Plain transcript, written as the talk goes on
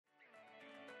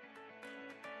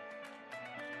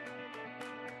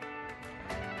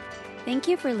Thank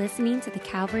you for listening to the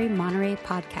Calvary Monterey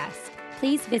podcast.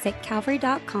 Please visit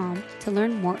calvary.com to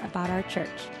learn more about our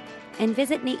church. And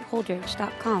visit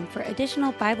nateholdridge.com for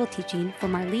additional Bible teaching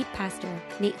from our lead pastor,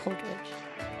 Nate Holdridge.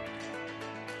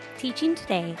 Teaching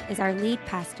today is our lead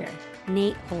pastor,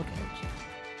 Nate Holdridge.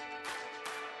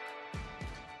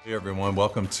 Hey everyone,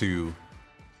 welcome to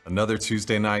another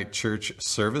Tuesday night church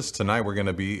service. Tonight we're going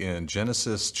to be in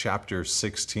Genesis chapter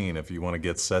 16. If you want to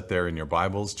get set there in your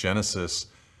Bibles, Genesis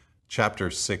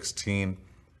chapter 16.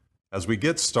 As we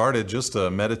get started, just a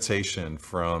meditation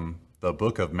from the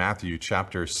book of Matthew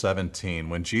chapter 17.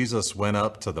 When Jesus went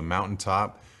up to the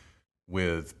mountaintop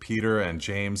with Peter and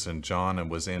James and John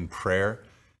and was in prayer,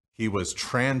 he was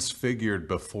transfigured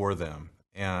before them,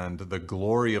 and the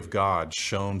glory of God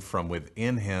shone from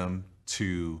within him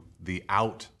to the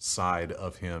outside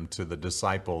of him, to the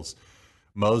disciples.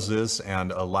 Moses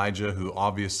and Elijah, who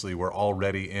obviously were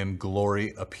already in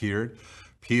glory, appeared.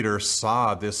 Peter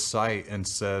saw this sight and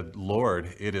said,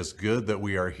 "Lord, it is good that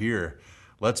we are here.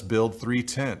 Let's build 3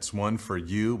 tents, one for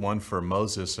you, one for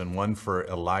Moses, and one for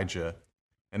Elijah."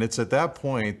 And it's at that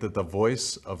point that the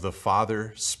voice of the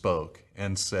Father spoke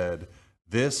and said,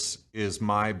 "This is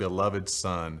my beloved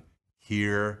Son,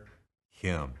 hear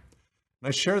him." And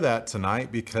I share that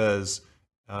tonight because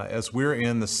as we're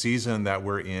in the season that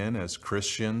we're in as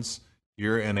Christians,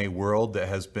 here in a world that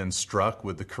has been struck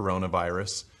with the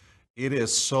coronavirus, it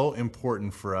is so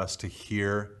important for us to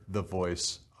hear the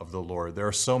voice of the Lord. There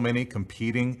are so many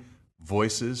competing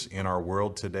voices in our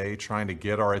world today trying to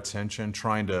get our attention,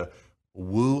 trying to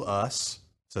woo us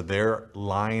to their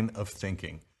line of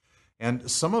thinking.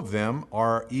 And some of them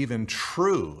are even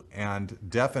true and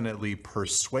definitely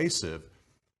persuasive,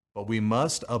 but we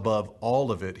must, above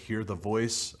all of it, hear the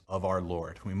voice of our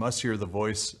Lord. We must hear the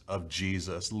voice of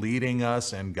Jesus leading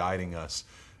us and guiding us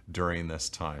during this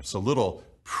time. So little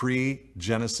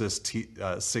pre-Genesis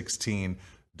 16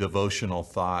 devotional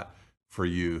thought for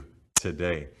you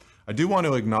today. I do want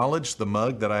to acknowledge the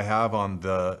mug that I have on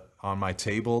my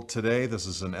table today. This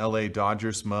is an LA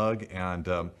Dodgers mug, and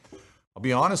I'll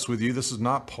be honest with you, this is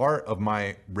not part of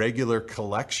my regular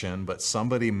collection, but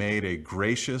somebody made a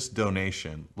gracious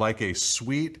donation, like a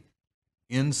sweet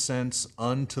incense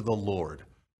unto the Lord.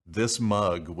 This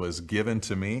mug was given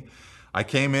to me. I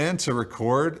came in to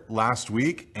record last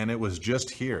week and it was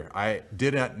just here. I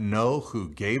didn't know who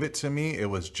gave it to me. It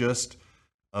was just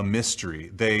a mystery.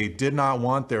 They did not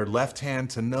want their left hand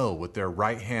to know what their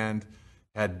right hand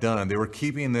had done. They were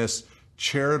keeping this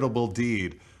charitable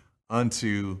deed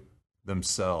unto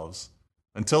themselves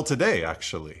until today,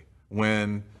 actually,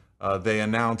 when they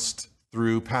announced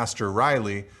through Pastor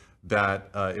Riley that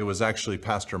it was actually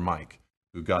Pastor Mike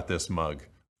who got this mug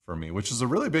for me, which is a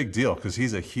really big deal because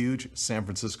he's a huge San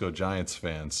Francisco Giants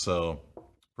fan. So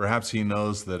perhaps he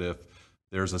knows that if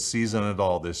there's a season at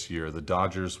all this year, the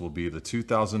Dodgers will be the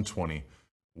 2020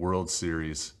 World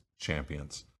Series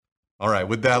champions. All right,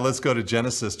 with that, let's go to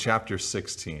Genesis chapter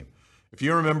 16. If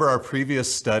you remember our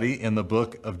previous study in the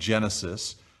book of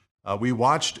Genesis, we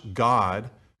watched God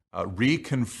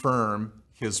reconfirm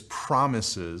his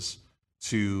promises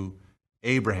to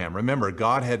Abraham. Remember,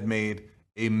 God had made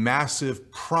a massive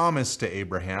promise to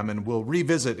Abraham, and we'll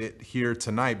revisit it here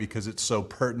tonight because it's so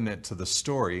pertinent to the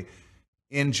story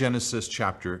in Genesis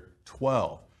chapter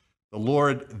 12. The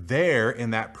Lord there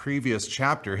in that previous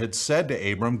chapter had said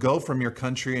to Abram, "Go from your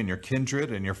country and your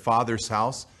kindred and your father's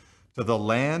house to the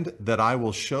land that I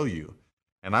will show you.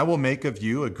 And I will make of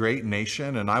you a great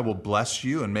nation, and I will bless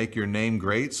you and make your name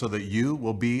great so that you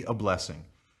will be a blessing.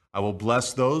 I will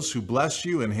bless those who bless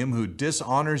you, and him who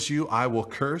dishonors you I will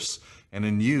curse, and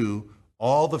in you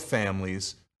all the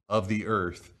families of the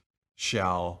earth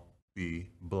shall be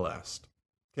blessed."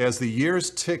 As the years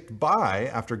ticked by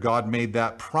after God made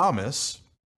that promise,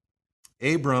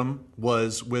 Abram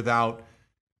was without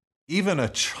even a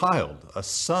child, a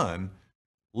son,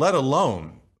 let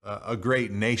alone a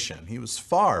great nation. He was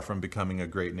far from becoming a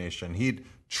great nation. He'd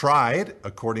tried,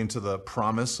 according to the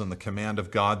promise and the command of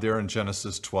God there in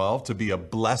Genesis 12, to be a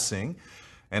blessing.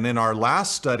 And in our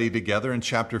last study together in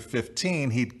chapter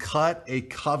 15, he'd cut a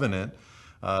covenant,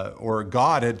 or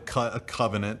God had cut a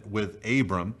covenant with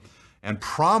Abram and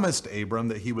promised Abram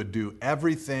that he would do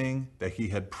everything that he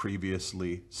had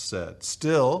previously said.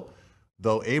 Still,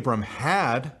 though Abram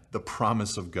had the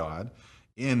promise of God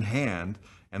in hand,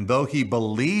 and though he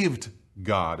believed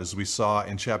God, as we saw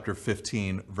in chapter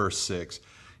 15, verse 6,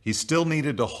 he still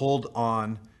needed to hold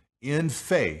on in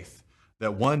faith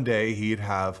that one day he'd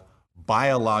have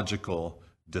biological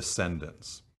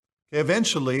descendants.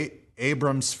 Eventually,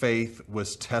 Abram's faith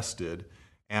was tested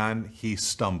and he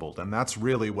stumbled. And that's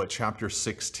really what chapter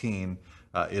 16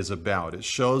 is about. It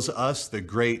shows us the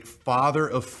great father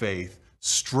of faith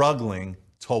struggling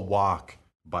to walk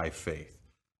by faith.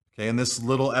 Okay, in this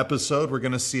little episode, we're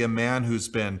going to see a man who's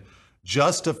been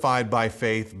justified by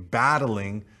faith,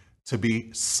 battling to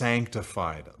be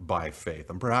sanctified by faith.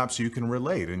 And perhaps you can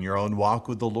relate in your own walk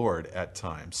with the Lord at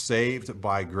times, saved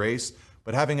by grace,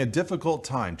 but having a difficult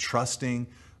time trusting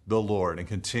the Lord and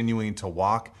continuing to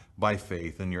walk by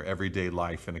faith in your everyday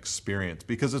life and experience.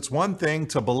 Because it's one thing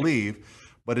to believe,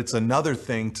 but it's another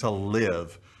thing to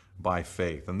live by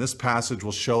faith. And this passage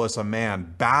will show us a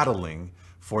man battling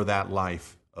for that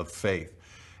life of faith.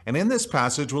 And in this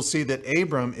passage, we'll see that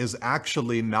Abram is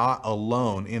actually not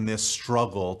alone in this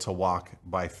struggle to walk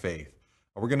by faith.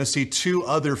 We're going to see two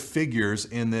other figures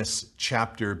in this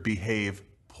chapter behave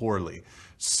poorly.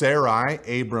 Sarai,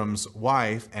 Abram's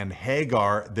wife, and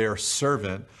Hagar, their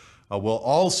servant, will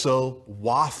also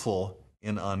waffle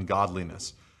in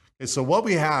ungodliness. Okay, so what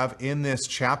we have in this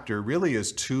chapter really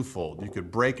is twofold. You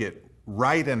could break it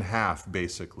right in half,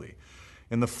 basically.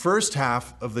 In the first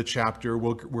half of the chapter,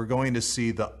 we're going to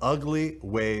see the ugly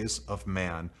ways of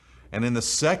man. And in the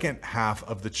second half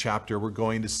of the chapter, we're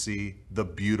going to see the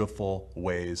beautiful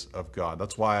ways of God.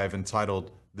 That's why I've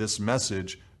entitled this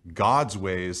message, God's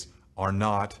Ways Are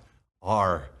Not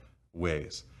Our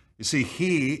Ways. You see,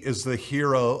 he is the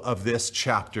hero of this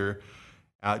chapter,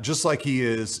 just like he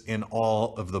is in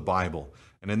all of the Bible.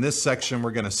 And in this section,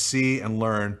 we're going to see and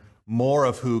learn more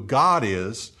of who God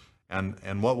is.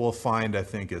 And what we'll find, I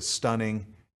think, is stunning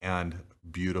and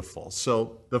beautiful.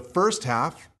 So the first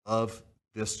half of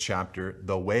this chapter,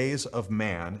 the ways of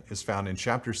man, is found in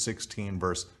chapter 16,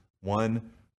 verse 1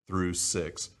 through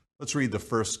 6. Let's read the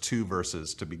first two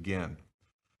verses to begin.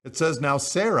 It says, "Now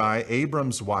Sarai,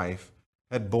 Abram's wife,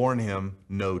 had borne him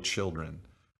no children.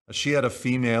 She had a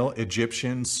female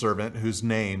Egyptian servant whose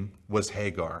name was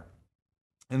Hagar.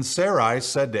 And Sarai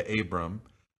said to Abram,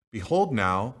 'Behold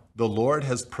now, the Lord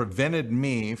has prevented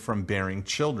me from bearing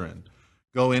children.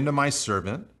 Go into my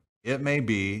servant. It may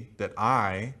be that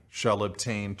I shall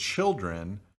obtain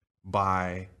children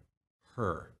by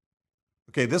her.'"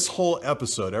 Okay, this whole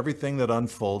episode, everything that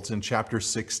unfolds in chapter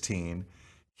 16,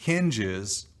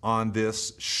 hinges on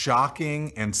this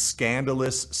shocking and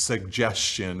scandalous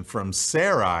suggestion from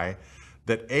Sarai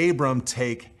that Abram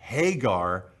take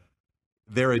Hagar,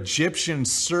 their Egyptian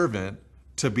servant,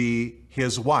 to be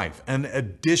his wife, an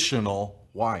additional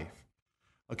wife.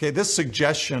 Okay, this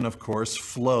suggestion, of course,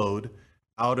 flowed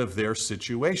out of their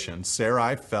situation.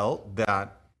 Sarai felt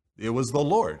that it was the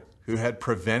Lord who had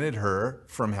prevented her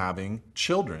from having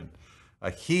children.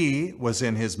 He was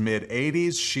in his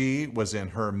mid-80s, she was in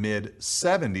her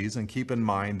mid-70s, and keep in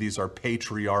mind, these are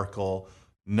patriarchal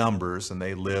numbers, and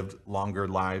they lived longer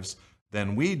lives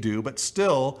than we do, but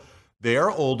still, they are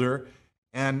older,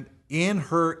 and in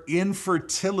her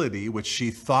infertility, which she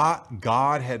thought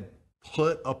God had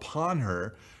put upon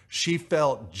her, she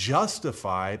felt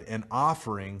justified in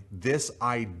offering this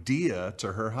idea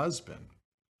to her husband.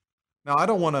 Now, I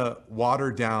don't want to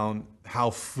water down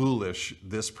how foolish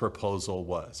this proposal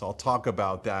was. I'll talk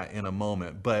about that in a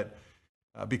moment, but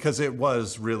because it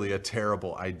was really a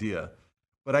terrible idea.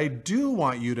 But I do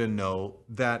want you to know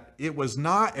that it was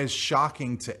not as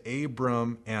shocking to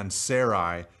Abram and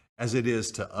Sarai as it is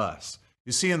to us.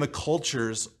 You see, in the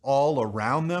cultures all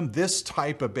around them, this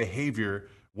type of behavior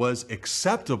was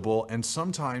acceptable and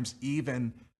sometimes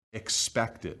even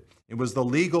expected. It was the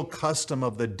legal custom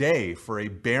of the day for a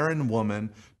barren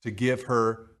woman to give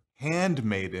her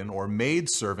handmaiden or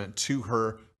maidservant to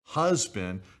her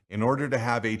husband in order to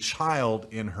have a child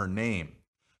in her name.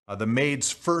 The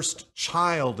maid's first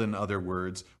child, in other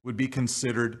words, would be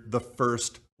considered the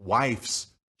first wife's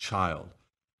child.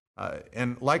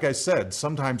 And like I said,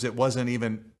 sometimes it wasn't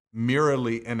even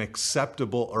merely an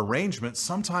acceptable arrangement.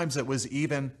 Sometimes it was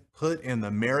even put in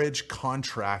the marriage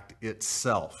contract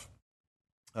itself.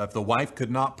 If the wife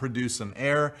could not produce an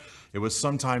heir, it was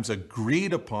sometimes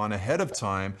agreed upon ahead of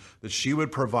time that she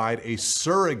would provide a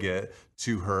surrogate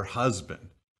to her husband.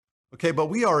 Okay, but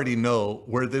we already know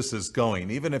where this is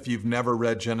going. Even if you've never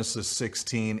read Genesis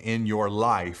 16 in your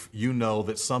life, you know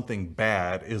that something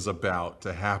bad is about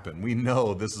to happen. We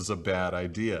know this is a bad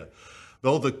idea.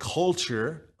 Though the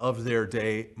culture of their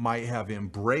day might have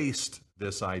embraced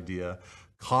this idea,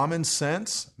 common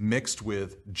sense mixed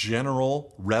with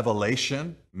general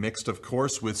revelation, mixed, of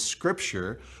course, with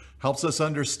Scripture, helps us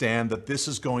understand that this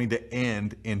is going to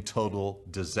end in total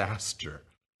disaster.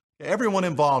 Everyone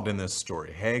involved in this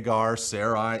story, Hagar,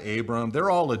 Sarai, Abram,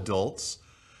 they're all adults,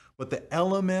 but the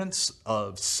elements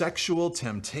of sexual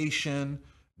temptation,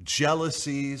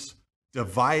 jealousies,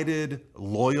 divided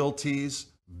loyalties,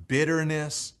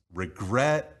 bitterness,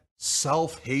 regret,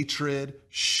 self-hatred,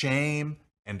 shame,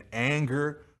 and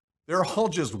anger, they're all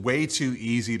just way too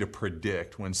easy to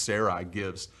predict when Sarai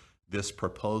gives this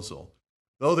proposal.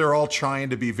 Though they're all trying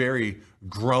to be very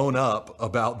grown up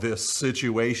about this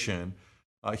situation,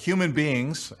 human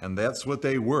beings, and that's what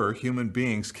they were, human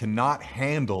beings cannot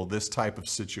handle this type of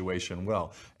situation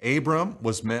well. Abram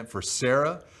was meant for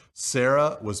Sarah.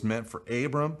 Sarah was meant for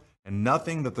Abram, and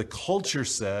nothing that the culture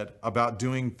said about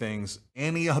doing things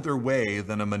any other way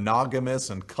than a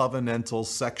monogamous and covenantal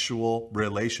sexual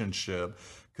relationship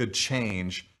could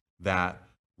change that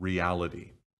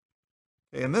reality.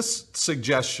 And this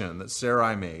suggestion that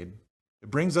Sarai made,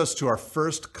 it brings us to our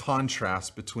first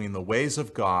contrast between the ways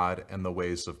of God and the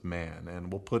ways of man.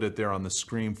 And we'll put it there on the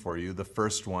screen for you. The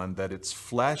first one, that it's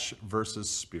flesh versus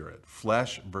spirit.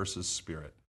 Flesh versus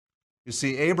spirit. You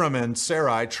see, Abram and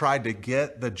Sarai tried to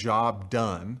get the job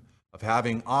done of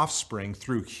having offspring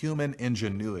through human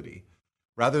ingenuity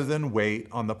rather than wait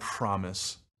on the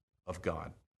promise of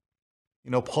God. You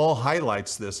know, Paul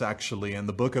highlights this actually in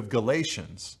the book of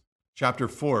Galatians, chapter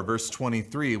 4, verse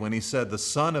 23, when he said, the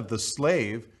son of the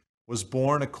slave was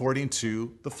born according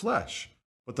to the flesh,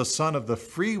 but the son of the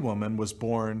free woman was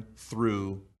born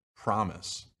through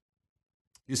promise.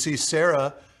 You see,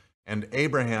 Sarah and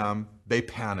Abraham, they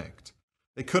panicked.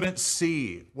 They couldn't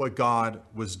see what God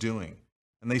was doing,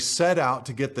 and they set out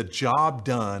to get the job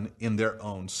done in their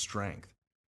own strength.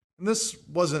 And this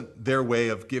wasn't their way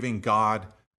of giving God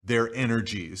their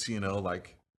energies,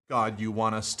 like, God, you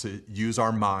want us to use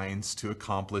our minds to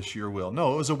accomplish your will.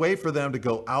 No, it was a way for them to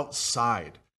go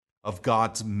outside of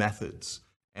God's methods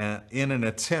and in an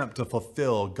attempt to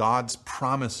fulfill God's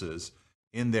promises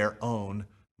in their own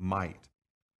might.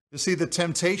 You see, the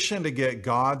temptation to get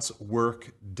God's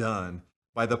work done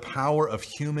by the power of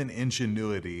human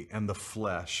ingenuity and the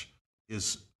flesh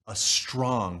is a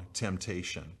strong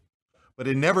temptation. But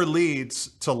it never leads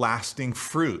to lasting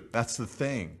fruit. That's the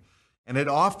thing. And it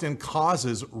often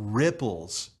causes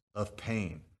ripples of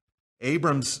pain.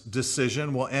 Abram's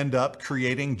decision will end up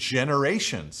creating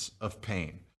generations of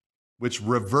pain, which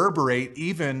reverberate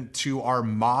even to our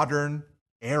modern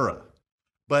era.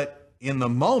 But in the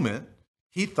moment,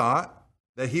 he thought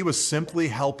that he was simply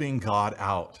helping God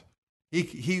out.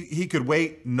 He could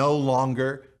wait no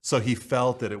longer, so he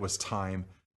felt that it was time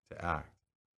to act.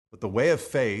 But the way of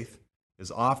faith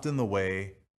is often the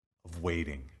way of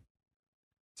waiting.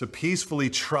 To peacefully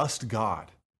trust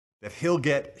God that he'll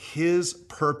get his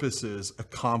purposes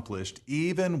accomplished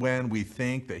even when we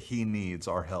think that he needs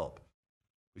our help.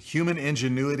 But human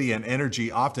ingenuity and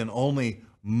energy often only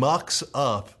mucks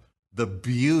up the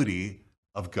beauty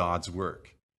of God's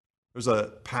work. There's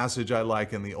a passage I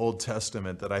like in the Old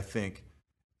Testament that I think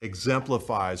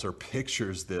exemplifies or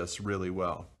pictures this really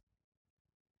well.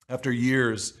 After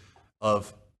years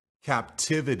of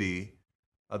captivity,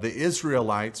 the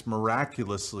Israelites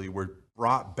miraculously were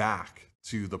brought back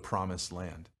to the promised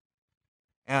land.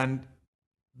 And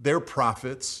their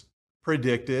prophets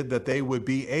predicted that they would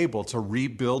be able to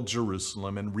rebuild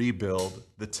Jerusalem and rebuild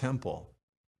the temple.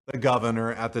 The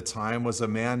governor at the time was a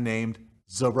man named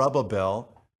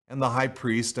Zerubbabel, and the high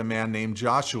priest, a man named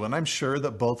Joshua. And I'm sure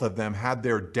that both of them had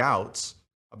their doubts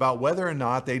about whether or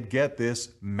not they'd get this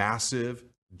massive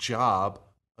job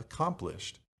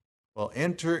accomplished. Well,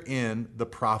 enter in the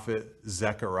prophet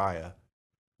Zechariah.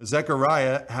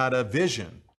 Zechariah had a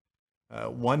vision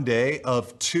one day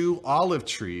of 2 olive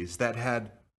trees that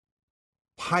had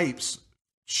pipes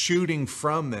shooting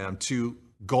from them to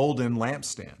golden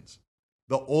lampstands.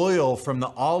 The oil from the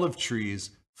olive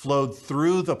trees flowed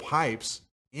through the pipes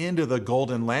into the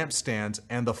golden lampstands,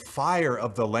 and the fire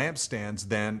of the lampstands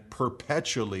then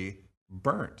perpetually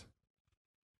burnt.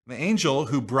 The angel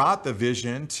who brought the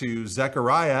vision to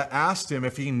Zechariah asked him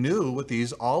if he knew what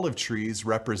these olive trees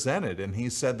represented, and he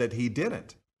said that he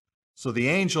didn't. So the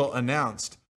angel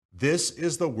announced, "This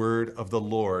is the word of the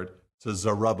Lord to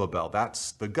Zerubbabel,"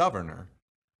 that's the governor,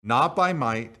 "not by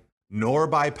might nor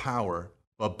by power,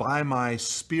 but by my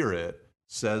spirit,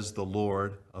 says the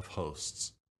Lord of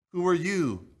hosts. Who are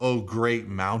you, O great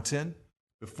mountain?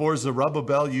 Before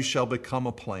Zerubbabel you shall become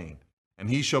a plain, and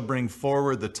he shall bring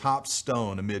forward the top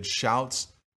stone amid shouts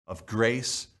of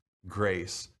grace,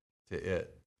 grace to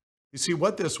it." You see,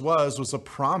 what this was a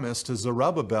promise to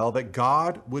Zerubbabel that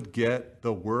God would get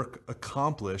the work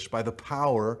accomplished by the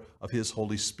power of his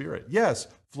Holy Spirit. Yes,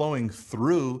 flowing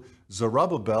through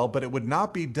Zerubbabel, but it would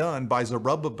not be done by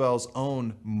Zerubbabel's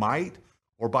own might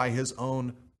or by his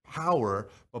own power,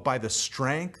 but by the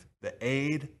strength, the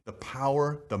aid, the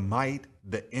power, the might,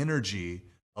 the energy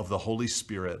of the Holy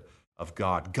Spirit of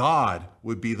God. God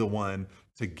would be the one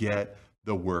to get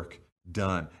the work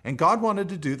done. And God wanted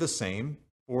to do the same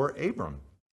for Abram.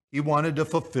 He wanted to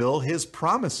fulfill his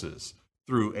promises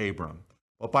through Abram,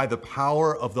 but by the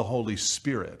power of the Holy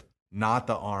Spirit, not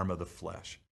the arm of the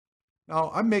flesh. Now,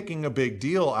 I'm making a big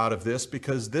deal out of this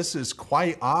because this is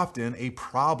quite often a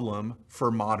problem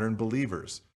for modern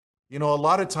believers. You know, a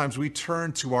lot of times we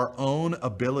turn to our own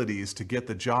abilities to get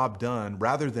the job done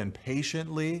rather than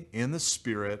patiently, in the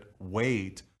Spirit,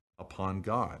 wait upon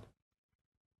God.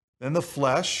 Then the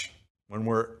flesh, when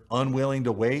we're unwilling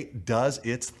to wait, does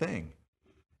its thing.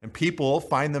 And people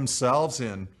find themselves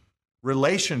in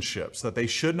relationships that they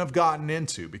shouldn't have gotten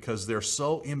into because they're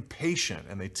so impatient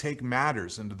and they take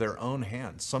matters into their own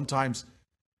hands, sometimes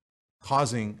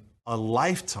causing a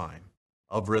lifetime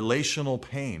of relational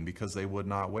pain because they would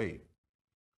not wait.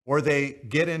 Or they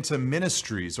get into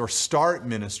ministries or start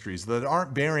ministries that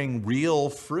aren't bearing real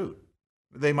fruit.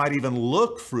 They might even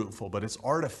look fruitful, but it's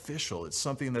artificial. It's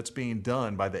something that's being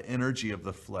done by the energy of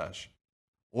the flesh.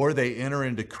 Or they enter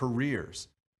into careers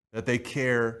that they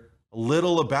care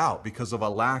little about because of a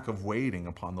lack of waiting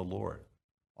upon the Lord.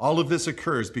 All of this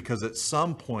occurs because at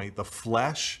some point the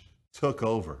flesh took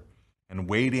over and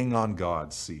waiting on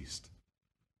God ceased.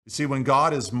 You see, when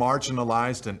God is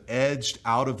marginalized and edged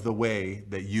out of the way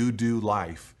that you do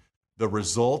life, the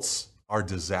results are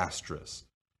disastrous.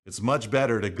 It's much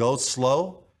better to go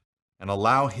slow and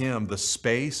allow Him the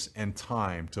space and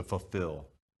time to fulfill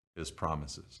His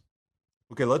promises.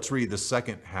 Okay, let's read the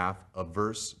second half of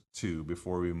verse 2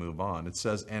 before we move on. It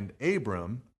says, and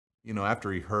Abram,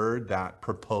 after he heard that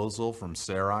proposal from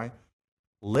Sarai,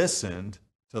 listened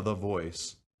to the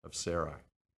voice of Sarai.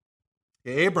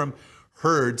 Abram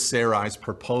heard Sarai's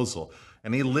proposal,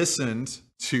 and he listened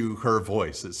to her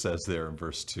voice, it says there in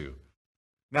verse 2.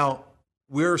 Now,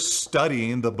 we're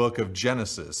studying the book of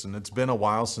Genesis, and it's been a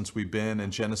while since we've been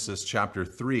in Genesis chapter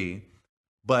 3,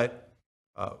 but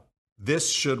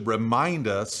this should remind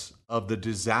us of the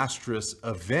disastrous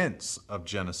events of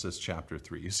Genesis chapter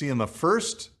 3. You see, in the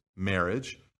first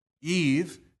marriage,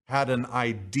 Eve had an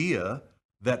idea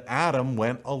that Adam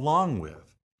went along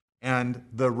with, and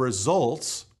the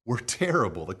results were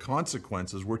terrible. The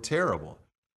consequences were terrible.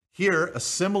 Here, a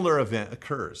similar event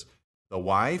occurs. The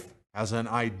wife has an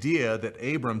idea that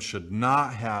Abram should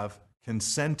not have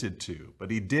consented to, but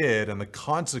he did, and the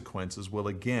consequences will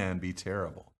again be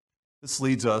terrible. This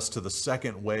leads us to the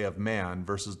second way of man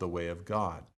versus the way of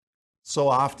God. So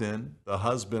often, the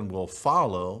husband will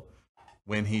follow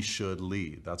when he should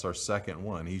lead. That's our second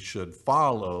one. He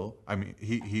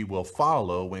will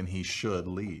follow when he should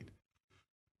lead.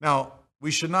 Now, we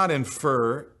should not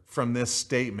infer from this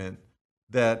statement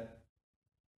that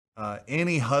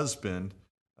any husband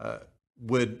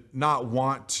would not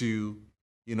want to,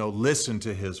 listen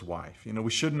to his wife.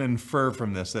 We shouldn't infer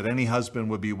from this that any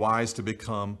husband would be wise to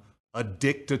become a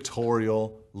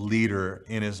dictatorial leader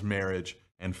in his marriage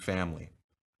and family.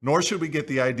 Nor should we get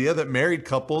the idea that married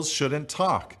couples shouldn't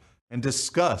talk and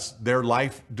discuss their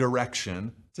life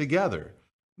direction together.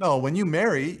 No, when you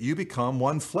marry, you become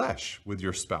one flesh with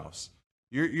your spouse.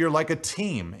 You're like a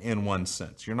team in one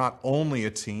sense. You're not only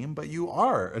a team, but you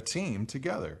are a team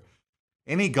together.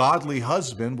 Any godly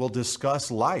husband will discuss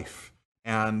life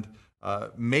and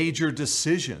major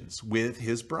decisions with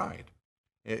his bride.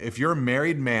 If you're a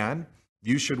married man,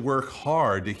 you should work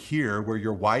hard to hear where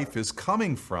your wife is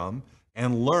coming from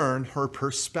and learn her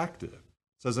perspective.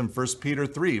 It says in 1 Peter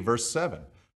 3, verse 7,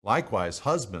 likewise,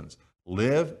 husbands,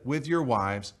 live with your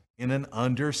wives in an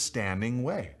understanding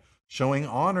way, showing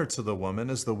honor to the woman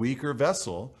as the weaker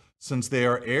vessel, since they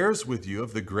are heirs with you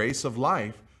of the grace of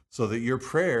life, so that your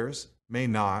prayers may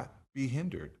not be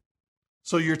hindered.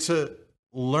 So you're to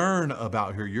learn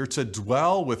about her. You're to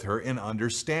dwell with her in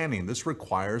understanding. This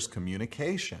requires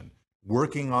communication,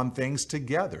 working on things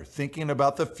together, thinking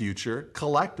about the future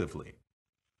collectively.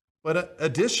 But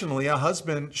additionally, a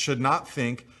husband should not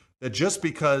think that just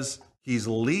because he's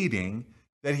leading,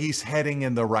 that he's heading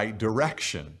in the right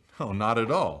direction. No, not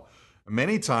at all.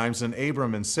 Many times in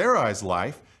Abram and Sarai's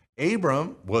life,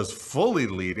 Abram was fully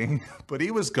leading, but he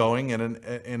was going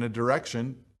in a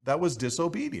direction that was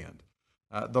disobedient.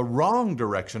 The wrong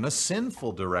direction, a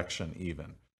sinful direction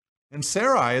even. And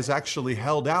Sarai is actually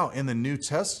held out in the New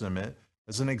Testament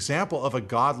as an example of a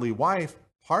godly wife,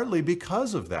 partly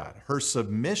because of that. Her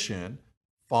submission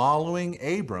following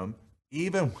Abram,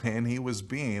 even when he was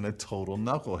being a total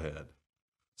knucklehead.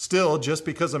 Still, just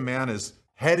because a man is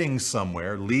heading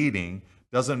somewhere, leading,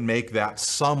 doesn't make that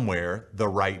somewhere the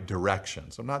right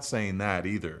direction. So I'm not saying that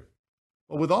either.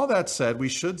 But with all that said, we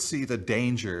should see the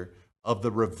danger of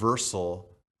the reversal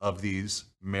of these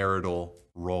marital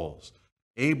roles.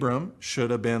 Abram should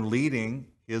have been leading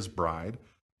his bride,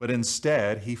 but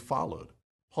instead he followed.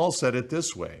 Paul said it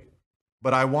this way,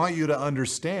 But I want you to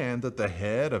understand that the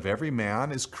head of every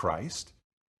man is Christ,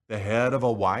 the head of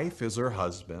a wife is her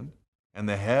husband, and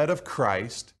the head of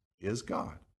Christ is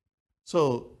God.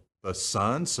 So the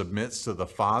Son submits to the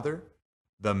Father,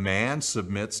 the man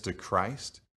submits to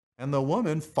Christ, and the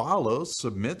woman follows,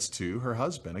 submits to her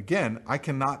husband. Again, I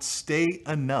cannot state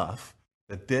enough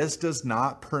that this does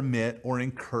not permit or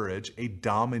encourage a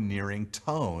domineering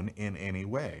tone in any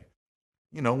way.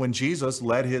 You know, when Jesus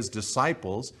led his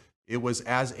disciples, it was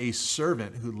as a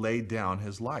servant who laid down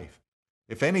his life.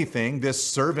 If anything, this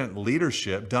servant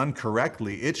leadership done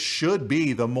correctly, it should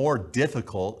be the more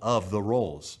difficult of the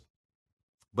roles.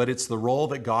 But it's the role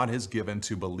that God has given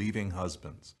to believing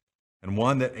husbands, and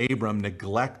one that Abram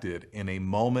neglected in a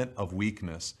moment of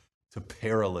weakness to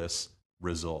perilous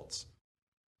results.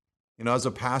 You know, as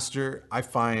a pastor, I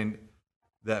find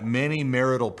that many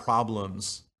marital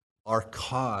problems are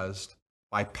caused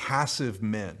by passive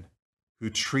men who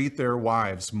treat their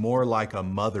wives more like a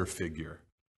mother figure,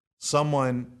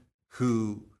 someone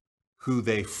who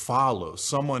they follow,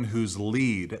 someone whose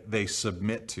lead they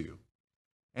submit to.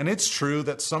 And it's true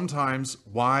that sometimes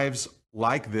wives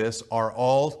like this are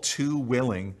all too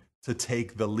willing to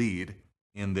take the lead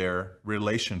in their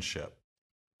relationship.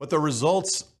 But the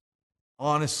results,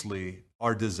 honestly,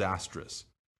 are disastrous.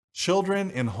 Children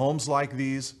in homes like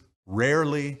these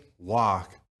rarely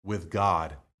walk with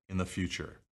God in the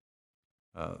future.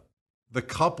 The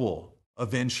couple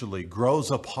eventually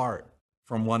grows apart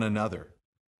from one another,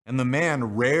 and the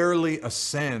man rarely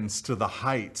ascends to the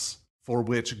heights for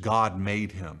which God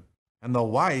made him, and the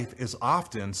wife is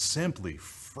often simply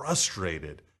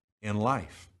frustrated in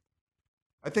life.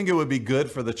 I think it would be good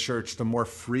for the church to more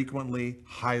frequently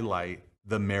highlight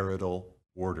the marital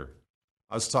order.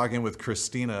 I was talking with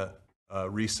Christina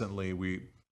recently. We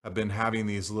have been having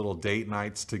these little date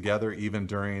nights together, even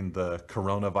during the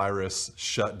coronavirus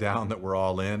shutdown that we're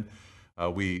all in.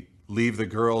 We leave the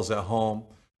girls at home.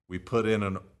 We put in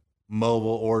a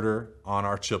mobile order on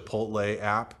our Chipotle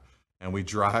app, and we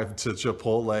drive to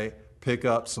Chipotle, pick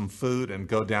up some food, and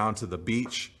go down to the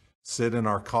beach, sit in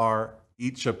our car,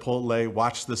 eat Chipotle,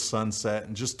 watch the sunset,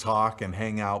 and just talk and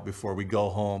hang out before we go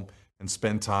home and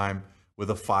spend time with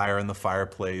a fire in the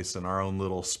fireplace and our own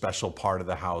little special part of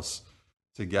the house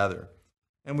together.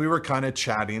 And we were kind of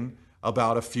chatting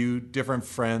about a few different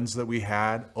friends that we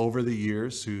had over the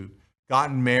years who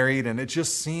gotten married, and it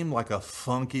just seemed like a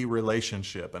funky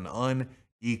relationship, an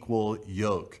unequal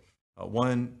yoke.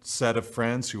 One set of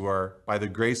friends who are, by the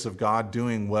grace of God,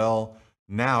 doing well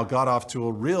now got off to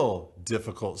a real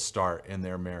difficult start in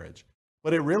their marriage.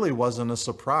 But it really wasn't a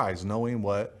surprise knowing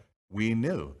what we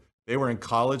knew. They were in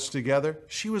college together.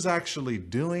 She was actually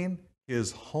doing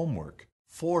his homework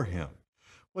for him.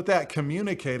 What that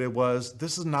communicated was,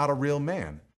 this is not a real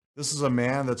man. This is a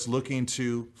man that's looking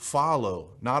to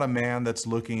follow, not a man that's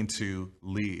looking to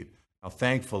lead. Now,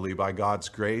 thankfully, by God's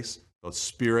grace, the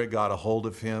Spirit got a hold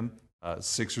of him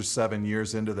 6 or 7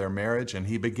 years into their marriage, and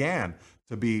he began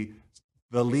to be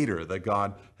the leader that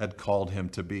God had called him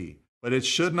to be. But it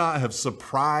should not have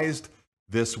surprised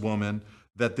this woman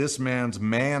that this man's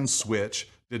man switch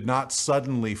did not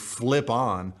suddenly flip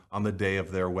on the day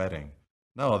of their wedding.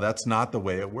 No, that's not the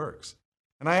way it works.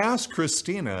 And I asked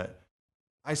Christina,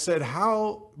 I said,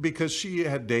 how, because she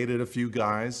had dated a few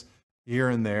guys here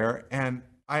and there, and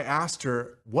I asked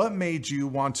her, what made you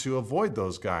want to avoid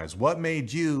those guys? What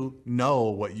made you know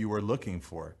what you were looking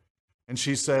for? And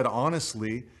she said,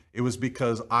 honestly, it was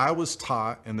because I was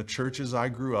taught in the churches I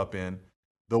grew up in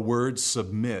the word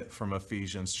submit from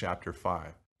Ephesians chapter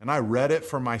 5. And I read it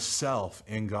for myself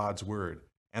in God's word.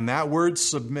 And that word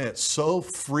submit so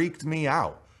freaked me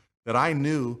out that I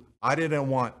knew I didn't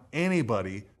want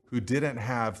anybody who didn't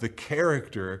have the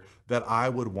character that I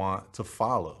would want to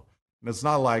follow. And it's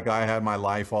not like I had my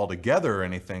life all together or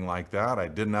anything like that. I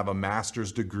didn't have a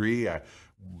master's degree. I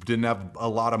didn't have a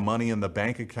lot of money in the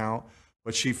bank account.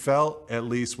 But she felt, at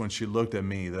least when she looked at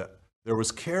me, that there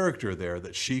was character there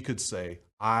that she could say,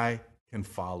 I can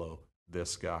follow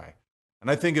this guy. And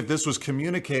I think if this was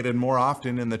communicated more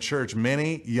often in the church,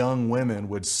 many young women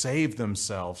would save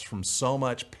themselves from so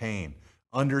much pain,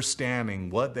 understanding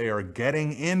what they are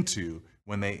getting into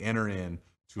when they enter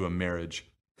into a marriage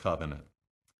covenant.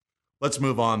 Let's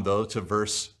move on, though, to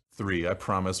verse 3. I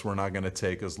promise we're not going to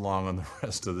take as long on the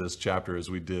rest of this chapter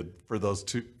as we did for those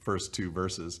first two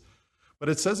verses. But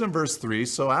it says in verse 3,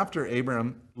 so after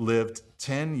Abram lived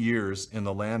 10 years in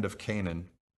the land of Canaan,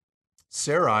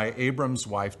 Sarai, Abram's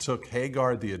wife, took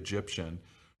Hagar the Egyptian,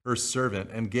 her servant,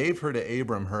 and gave her to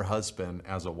Abram, her husband,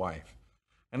 as a wife.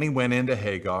 And he went into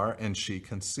Hagar, and she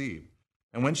conceived.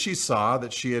 And when she saw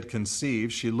that she had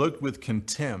conceived, she looked with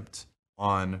contempt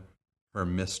on her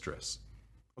mistress.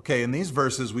 Okay, in these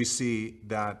verses, we see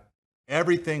that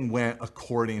everything went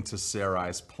according to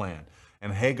Sarai's plan.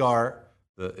 And Hagar,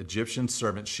 the Egyptian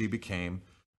servant, she became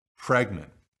pregnant.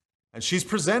 And she's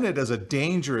presented as a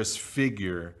dangerous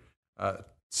figure,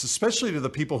 especially to the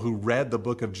people who read the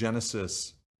book of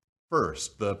Genesis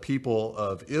first, the people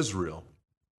of Israel,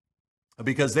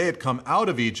 because they had come out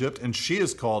of Egypt, and she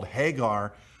is called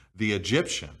Hagar the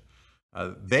Egyptian.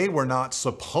 They were not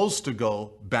supposed to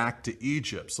go back to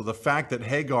Egypt. So the fact that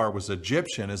Hagar was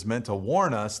Egyptian is meant to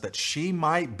warn us that she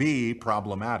might be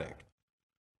problematic.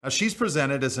 Now, she's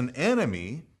presented as an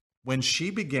enemy when she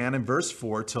began in verse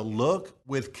 4 to look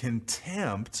with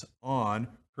contempt on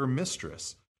her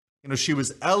mistress. She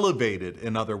was elevated,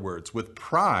 in other words, with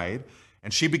pride,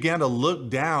 and she began to look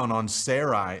down on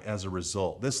Sarai as a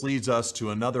result. This leads us to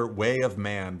another way of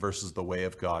man versus the way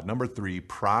of God. Number 3,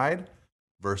 pride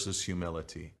versus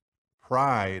humility.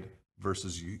 Pride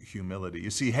versus humility. You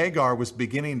see, Hagar was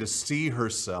beginning to see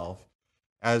herself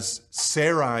as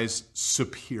Sarai's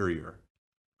superior.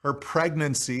 Her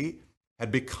pregnancy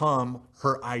had become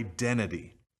her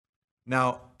identity.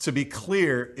 Now, to be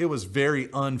clear, it was very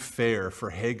unfair for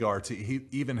Hagar to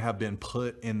even have been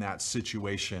put in that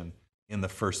situation in the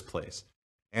first place.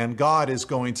 And God is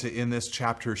going to, in this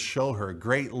chapter, show her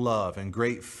great love and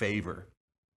great favor.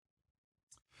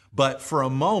 But for a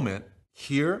moment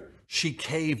here, she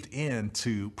caved in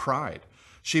to pride.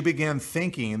 She began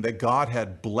thinking that God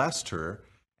had blessed her,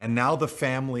 and now the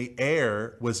family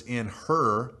heir was in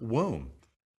her womb.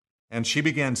 And she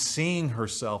began seeing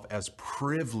herself as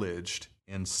privileged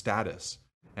in status.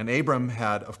 And Abram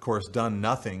had, of course, done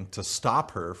nothing to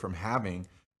stop her from having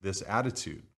this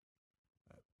attitude.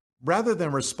 Rather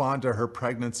than respond to her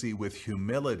pregnancy with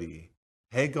humility,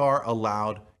 Hagar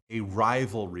allowed a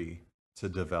rivalry to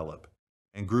develop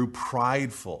and grew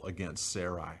prideful against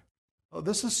Sarai. Oh,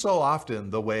 this is so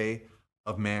often the way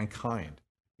of mankind.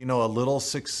 A little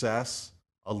success,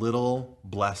 a little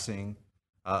blessing,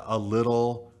 a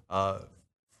little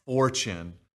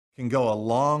fortune can go a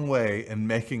long way in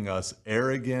making us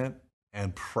arrogant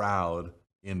and proud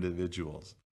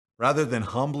individuals. Rather than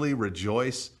humbly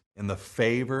rejoice in the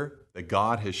favor that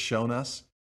God has shown us,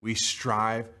 we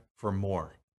strive for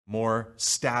more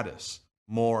status,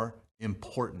 more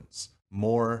importance,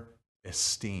 more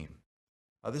esteem.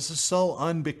 This is so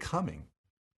unbecoming.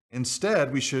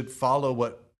 Instead, we should follow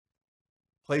what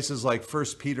places like 1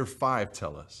 Peter 5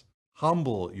 tell us.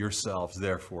 Humble yourselves,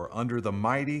 therefore, under the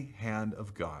mighty hand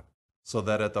of God, so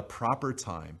that at the proper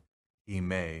time he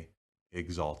may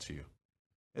exalt you.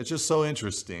 It's just so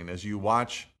interesting as you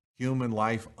watch human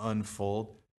life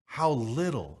unfold, how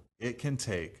little it can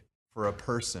take for a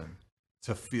person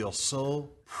to feel so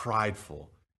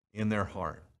prideful in their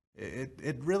heart.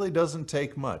 It really doesn't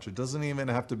take much. It doesn't even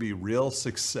have to be real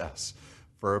success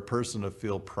for a person to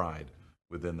feel pride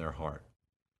within their heart.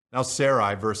 Now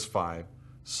Sarai, verse 5,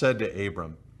 said to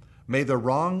Abram, "May the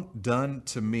wrong done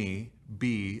to me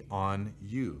be on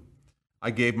you.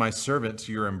 I gave my servant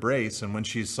to your embrace, and when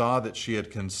she saw that she had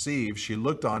conceived, she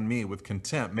looked on me with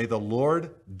contempt. May the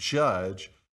Lord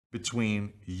judge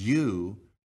between you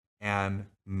and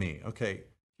me." Okay,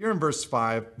 here in verse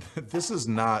 5, this is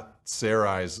not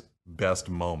Sarai's best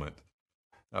moment.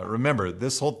 Remember,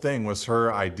 this whole thing was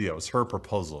her idea, it was her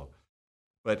proposal.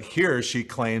 But here she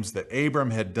claims that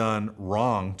Abram had done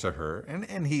wrong to her,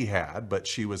 and he had, but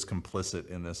she was complicit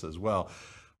in this as well.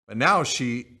 But now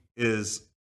she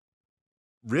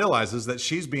realizes that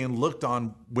she's being looked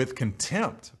on with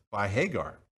contempt by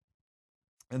Hagar.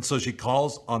 And so she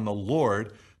calls on the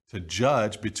Lord to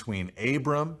judge between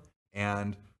Abram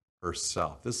and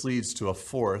herself. This leads to a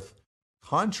fourth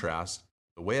contrast,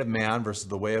 the way of man versus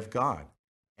the way of God.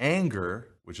 Anger,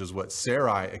 which is what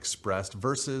Sarai expressed,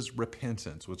 versus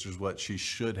repentance, which is what she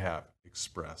should have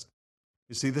expressed.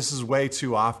 You see, this is way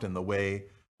too often the way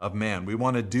of man. We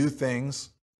want to do things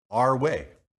our way,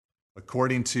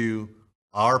 according to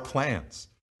our plans.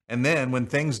 And then when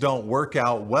things don't work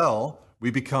out well, we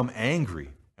become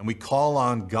angry and we call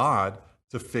on God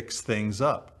to fix things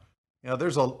up.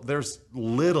 There's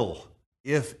little,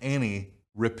 if any,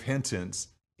 repentance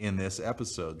in this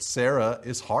episode. Sarah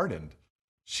is hardened.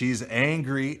 She's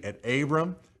angry at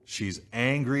Abram. She's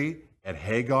angry at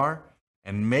Hagar.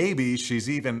 And maybe she's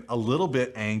even a little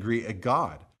bit angry at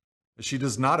God. She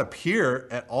does not appear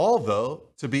at all, though,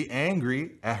 to be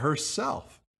angry at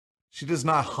herself. She does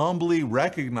not humbly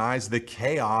recognize the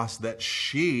chaos that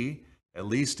she, at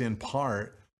least in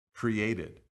part,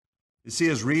 created. You see,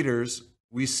 as readers,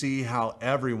 we see how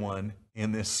everyone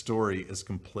in this story is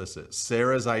complicit.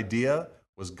 Sarah's idea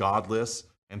was godless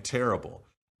and terrible.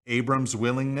 Abram's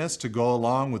willingness to go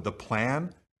along with the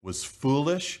plan was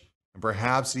foolish and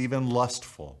perhaps even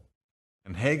lustful.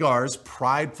 And Hagar's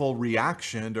prideful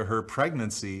reaction to her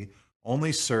pregnancy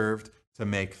only served to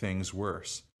make things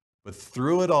worse. But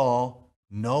through it all,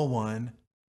 no one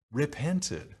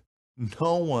repented.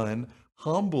 No one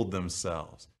humbled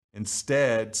themselves.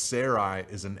 Instead, Sarai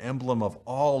is an emblem of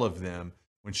all of them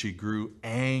when she grew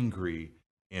angry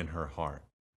in her heart.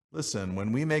 Listen,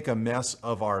 when we make a mess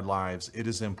of our lives, it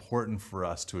is important for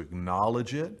us to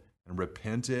acknowledge it and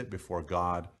repent it before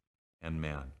God and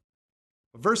man.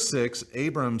 Verse 6,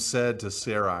 Abram said to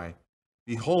Sarai,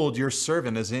 "Behold, your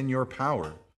servant is in your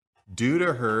power. Do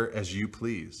to her as you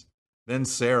please." Then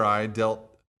Sarai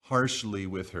dealt harshly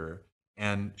with her,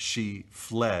 and she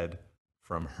fled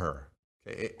from her.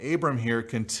 Okay, Abram here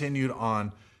continued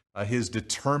on his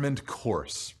determined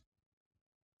course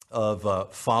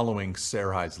of following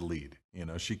Sarai's lead. You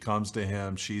know, she comes to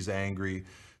him, she's angry.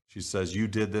 She says, "You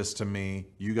did this to me.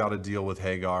 You got to deal with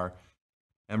Hagar."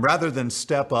 And rather than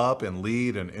step up and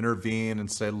lead and intervene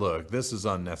and say, "Look, this is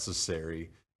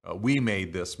unnecessary. We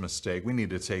made this mistake. We need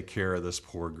to take care of this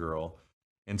poor girl."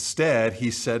 Instead, he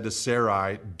said to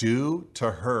Sarai, "Do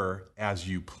to her as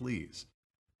you please."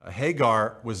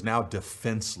 Hagar was now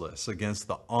defenseless against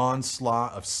the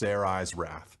onslaught of Sarai's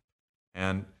wrath.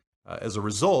 And as a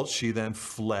result, she then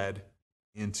fled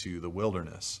into the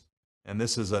wilderness. And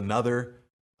this is another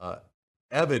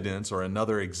evidence or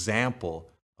another example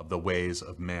of the ways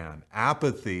of man.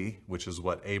 Apathy, which is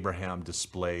what Abraham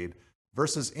displayed,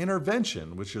 versus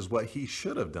intervention, which is what he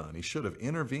should have done. He should have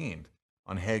intervened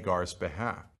on Hagar's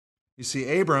behalf. You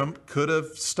see, Abram could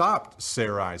have stopped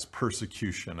Sarai's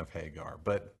persecution of Hagar,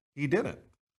 but he didn't.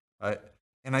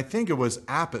 And I think it was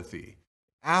apathy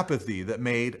that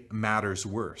made matters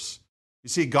worse. You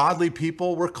see, godly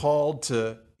people were called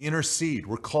to intercede.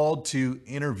 We're called to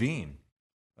intervene.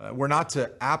 We're not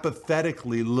to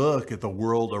apathetically look at the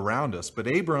world around us. But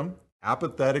Abram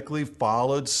apathetically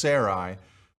followed Sarai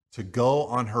to go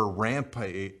on her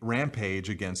rampage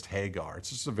against Hagar. It's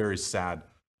just a very sad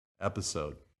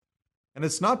episode. And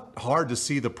it's not hard to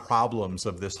see the problems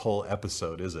of this whole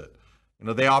episode, is it? You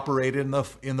know, they operated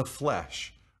in the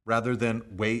flesh rather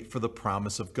than wait for the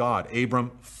promise of God.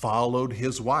 Abram followed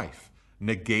his wife,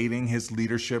 negating his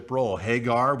leadership role.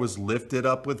 Hagar was lifted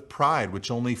up with pride,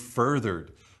 which only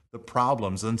furthered the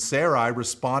problems. And Sarai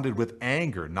responded with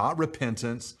anger, not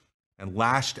repentance, and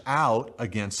lashed out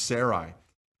against Sarai.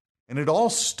 And it all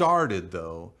started,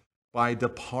 though, by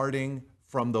departing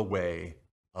from the way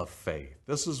of faith.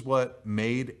 This is what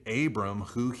made Abram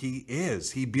who he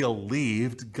is. He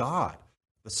believed God.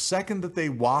 The second that they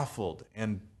waffled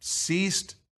and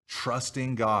ceased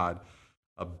trusting God,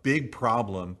 a big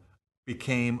problem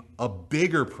became a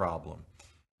bigger problem.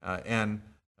 And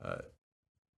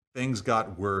things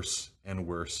got worse and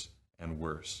worse and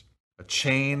worse. A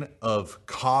chain of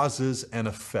causes and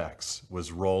effects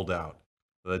was rolled out.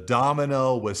 The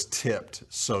domino was tipped,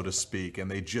 so to speak, and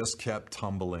they just kept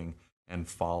tumbling and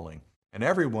falling. And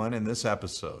everyone in this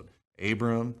episode,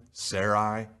 Abram,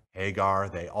 Sarai, Hagar,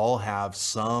 they all have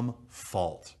some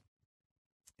fault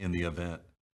in the event.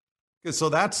 Okay, so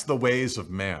that's the ways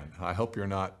of man. I hope you're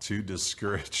not too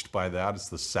discouraged by that. It's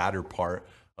the sadder part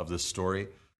of the story.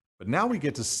 But now we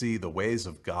get to see the ways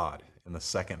of God in the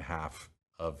second half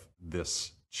of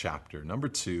this chapter. Number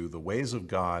 2, the ways of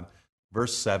God,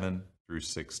 verse 7 through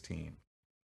 16.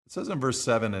 It says in verse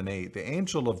 7 and 8, "The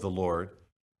angel of the Lord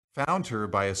found her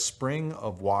by a spring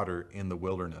of water in the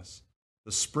wilderness,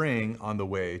 the spring on the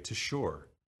way to Shur.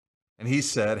 And he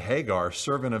said, 'Hagar,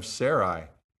 servant of Sarai,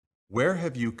 where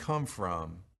have you come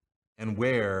from, and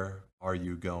where are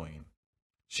you going?'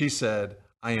 She said,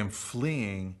 'I am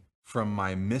fleeing from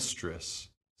my mistress,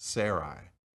 Sarai.'"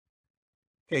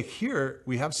 Okay, here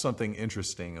we have something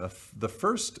interesting. The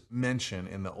first mention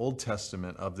in the Old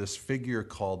Testament of this figure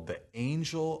called the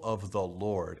angel of the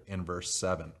Lord in verse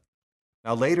 7.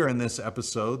 Now, later in this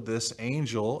episode, this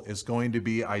angel is going to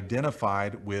be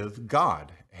identified with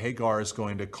God. Hagar is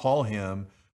going to call him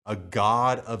a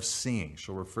God of seeing.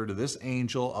 She'll refer to this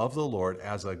angel of the Lord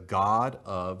as a God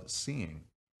of seeing.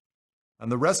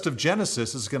 And the rest of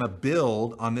Genesis is going to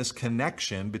build on this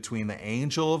connection between the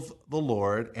angel of the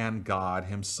Lord and God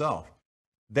himself.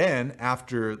 Then,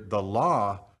 after the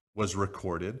law was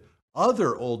recorded,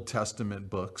 other Old Testament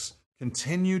books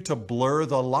continue to blur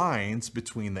the lines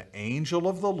between the angel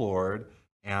of the Lord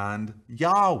and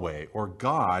Yahweh, or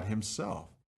God himself.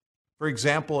 For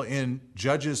example, in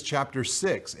Judges chapter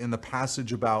 6, in the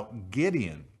passage about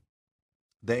Gideon,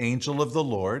 the angel of the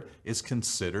Lord is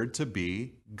considered to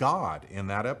be God in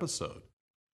that episode.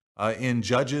 In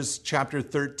Judges chapter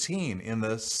 13, in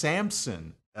the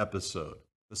Samson episode,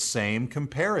 the same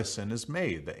comparison is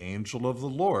made, the angel of the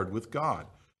Lord with God.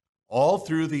 All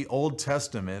through the Old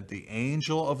Testament, the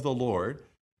angel of the Lord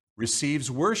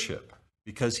receives worship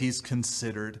because he's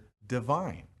considered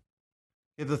divine.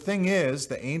 The thing is,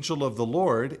 the angel of the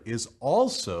Lord is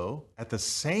also, at the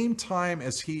same time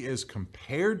as he is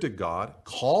compared to God,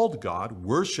 called God,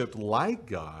 worshiped like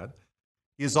God,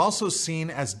 he is also seen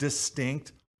as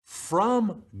distinct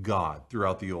from God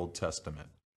throughout the Old Testament.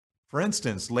 For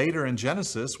instance, later in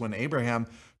Genesis, when Abraham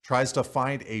tries to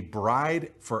find a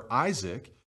bride for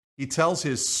Isaac, he tells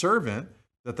his servant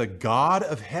that the God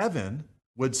of heaven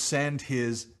would send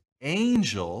his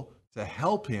angel to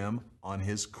help him on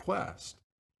his quest.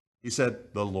 He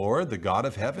said, "The Lord, the God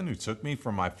of heaven, who took me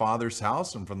from my father's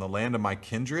house and from the land of my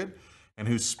kindred, and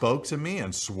who spoke to me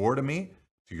and swore to me,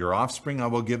 to your offspring I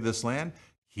will give this land,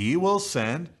 he will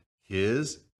send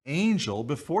his angel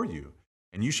before you,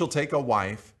 and you shall take a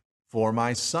wife for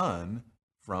my son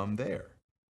from there."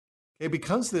 Okay,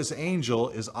 because this angel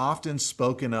is often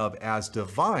spoken of as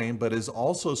divine, but is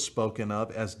also spoken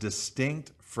of as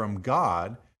distinct from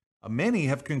God, many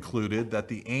have concluded that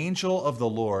the angel of the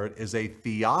Lord is a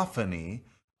theophany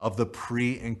of the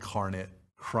pre-incarnate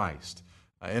Christ.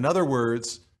 In other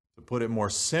words, to put it more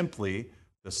simply,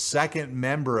 the second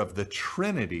member of the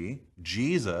Trinity,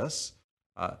 Jesus,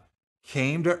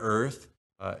 came to earth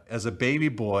as a baby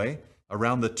boy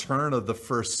around the turn of the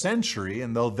first century,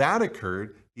 and though that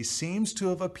occurred, he seems to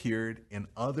have appeared in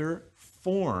other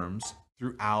forms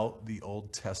throughout the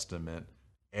Old Testament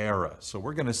era. So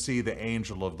we're going to see the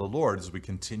angel of the Lord as we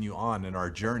continue on in our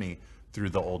journey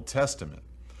through the Old Testament.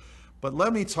 But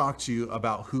let me talk to you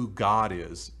about who God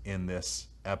is in this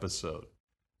episode.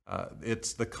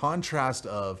 It's the contrast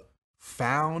of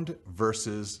found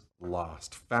versus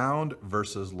lost. Found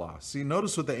versus lost. See,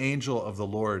 notice what the angel of the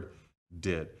Lord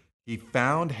did. He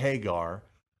found Hagar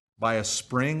by a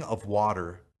spring of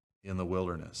water in the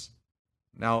wilderness.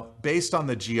 Now, based on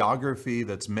the geography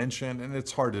that's mentioned, and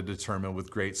it's hard to determine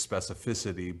with great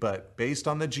specificity, but based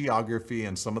on the geography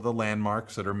and some of the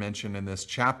landmarks that are mentioned in this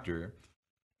chapter,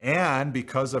 and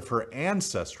because of her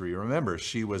ancestry, remember,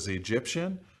 she was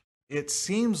Egyptian, it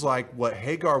seems like what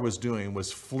Hagar was doing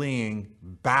was fleeing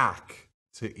back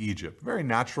to Egypt. Very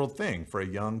natural thing for a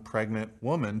young pregnant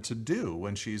woman to do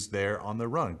when she's there on the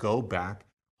run, go back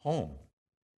home.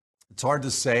 It's hard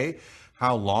to say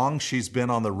how long she's been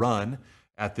on the run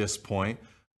at this point,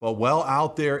 but well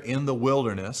out there in the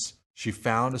wilderness, she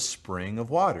found a spring of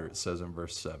water, it says in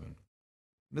verse 7.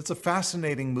 And it's a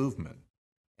fascinating movement,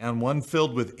 and one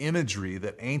filled with imagery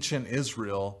that ancient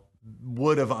Israel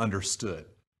would have understood.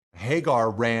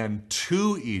 Hagar ran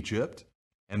to Egypt,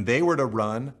 and they were to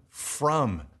run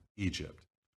from Egypt.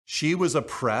 She was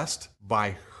oppressed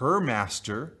by her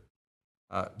master,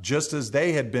 just as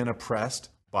they had been oppressed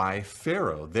by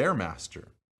Pharaoh, their master.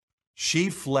 She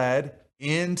fled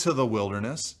into the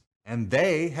wilderness, and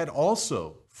they had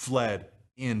also fled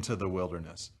into the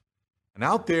wilderness. And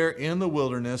out there in the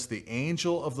wilderness, the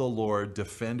angel of the Lord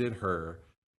defended her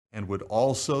and would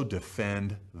also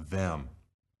defend them,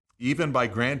 even by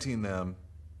granting them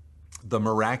the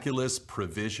miraculous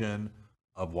provision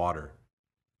of water.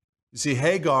 You see,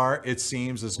 Hagar, it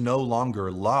seems, is no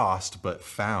longer lost, but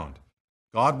found.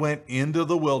 God went into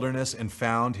the wilderness and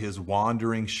found his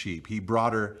wandering sheep. He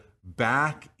brought her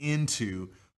back into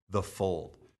the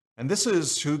fold. And this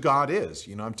is who God is.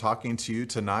 You know, I'm talking to you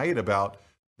tonight about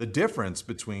the difference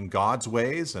between God's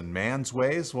ways and man's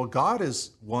ways. Well, God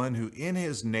is one who in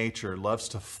his nature loves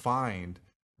to find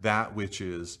that which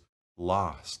is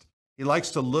lost. He likes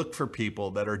to look for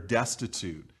people that are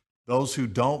destitute, those who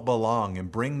don't belong,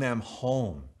 and bring them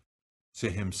home to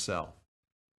himself.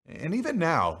 And even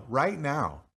now, right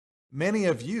now, many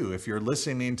of you, if you're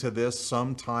listening to this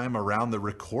sometime around the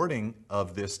recording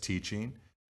of this teaching,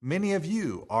 many of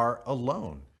you are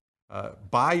alone,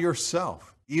 by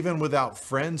yourself, even without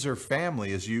friends or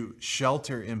family as you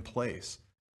shelter in place.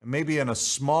 And maybe in a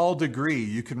small degree,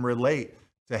 you can relate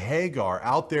to Hagar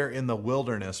out there in the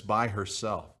wilderness by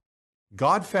herself.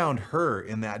 God found her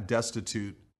in that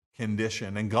destitute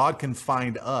condition, and God can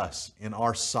find us in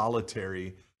our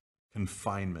solitary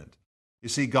confinement. You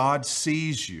see, God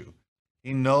sees you.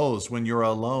 He knows when you're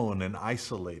alone and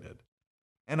isolated.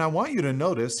 And I want you to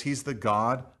notice he's the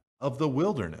God of the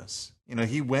wilderness. You know,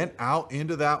 he went out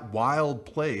into that wild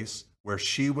place where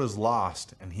she was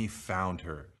lost, and he found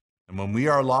her. And when we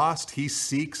are lost, he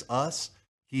seeks us,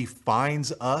 he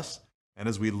finds us. And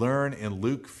as we learn in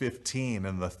Luke 15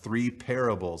 and the three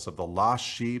parables of the lost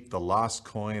sheep, the lost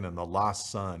coin, and the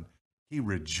lost son, he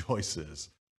rejoices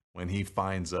when he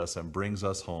finds us and brings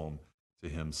us home to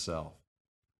himself.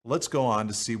 Let's go on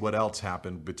to see what else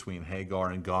happened between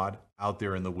Hagar and God out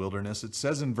there in the wilderness. It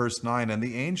says in verse 9, "And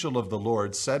the angel of the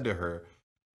Lord said to her,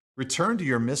 'Return to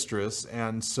your mistress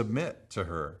and submit to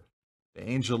her.' The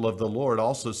angel of the Lord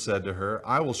also said to her,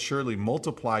 'I will surely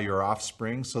multiply your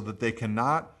offspring so that they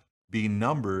cannot be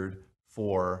numbered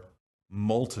for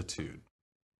multitude.'"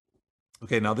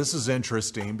 Okay, now this is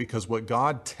interesting because what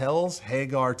God tells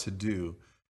Hagar to do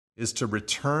is to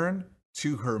return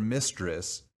to her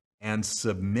mistress and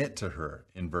submit to her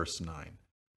in verse 9.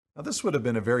 Now, this would have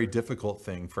been a very difficult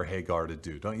thing for Hagar to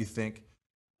do, don't you think?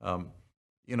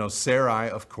 Sarai,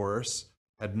 of course,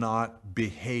 had not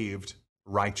behaved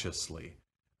righteously.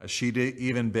 She'd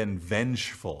even been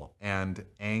vengeful and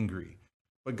angry.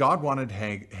 But God wanted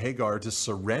Hagar to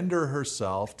surrender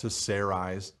herself to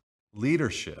Sarai's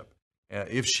leadership.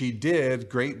 If she did,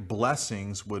 great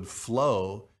blessings would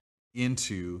flow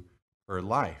into her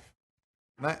life.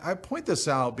 And I point this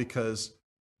out because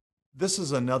this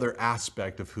is another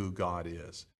aspect of who God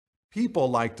is.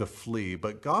 People like to flee,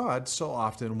 but God so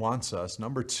often wants us,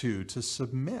 number two, to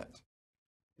submit.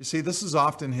 You see, this is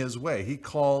often his way. He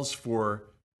calls for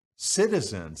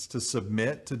citizens to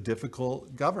submit to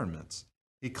difficult governments.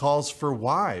 He calls for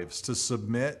wives to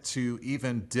submit to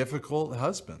even difficult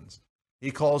husbands. He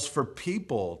calls for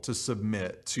people to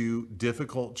submit to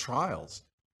difficult trials.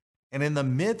 And in the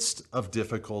midst of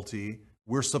difficulty,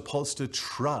 we're supposed to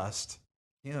trust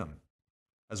him.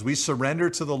 As we surrender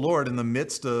to the Lord in the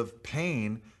midst of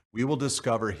pain, we will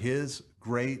discover his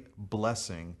great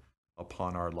blessing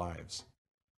upon our lives.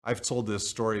 I've told this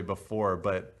story before,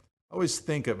 but I always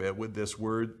think of it with this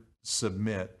word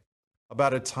submit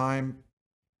about a time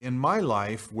in my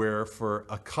life where for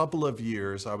a couple of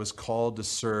years I was called to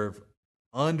serve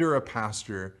under a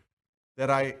pastor that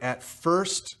I, at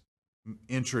first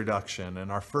introduction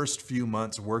and our first few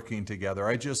months working together,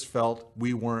 I just felt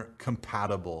we weren't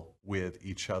compatible with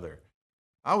each other.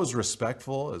 I was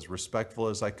respectful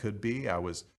as I could be. I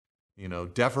was,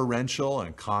 deferential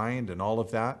and kind and all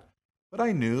of that. But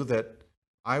I knew that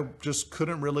I just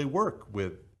couldn't really work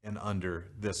with and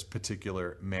under this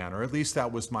particular man, or at least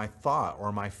that was my thought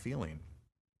or my feeling.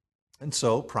 And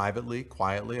so privately,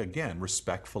 quietly, again,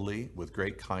 respectfully, with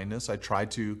great kindness, I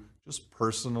tried to just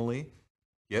personally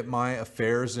get my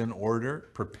affairs in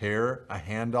order, prepare a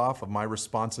handoff of my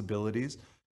responsibilities,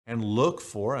 and look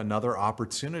for another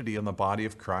opportunity in the body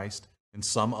of Christ in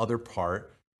some other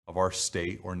part of our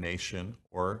state or nation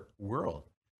or world.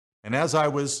 And as I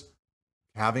was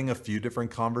having a few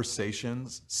different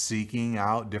conversations, seeking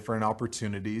out different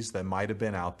opportunities that might have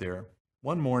been out there,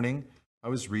 one morning I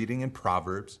was reading in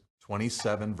Proverbs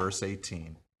 27, verse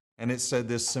 18, and it said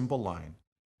this simple line: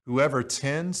 "Whoever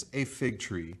tends a fig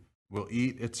tree will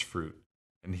eat its fruit,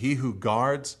 and he who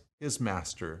guards his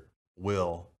master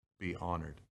will be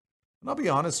honored." And I'll be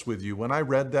honest with you, when I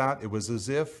read that, it was as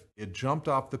if it jumped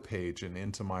off the page and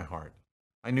into my heart.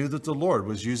 I knew that the Lord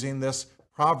was using this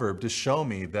proverb to show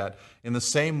me that in the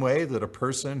same way that a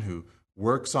person who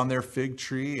works on their fig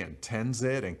tree and tends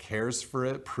it and cares for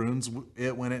it, prunes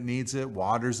it when it needs it,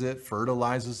 waters it,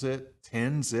 fertilizes it,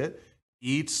 tends it,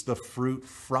 eats the fruit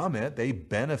from it, they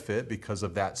benefit because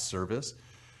of that service.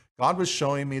 God was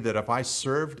showing me that if I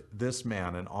served this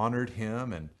man and honored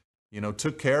him and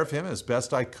took care of him as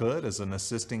best I could as an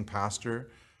assisting pastor,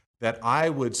 that I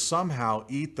would somehow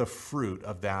eat the fruit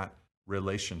of that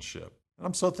relationship. And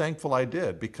I'm so thankful I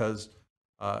did, because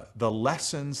the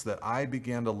lessons that I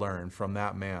began to learn from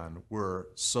that man were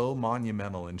so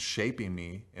monumental in shaping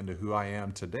me into who I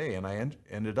am today. And I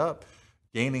ended up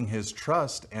gaining his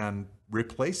trust and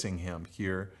replacing him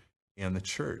here in the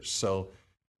church. So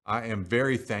I am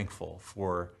very thankful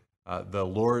for the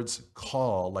Lord's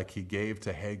call, like he gave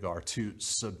to Hagar, to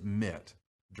submit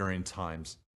during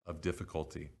times of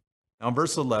difficulty. Now, in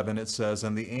verse 11, it says,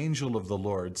 "And the angel of the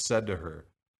Lord said to her,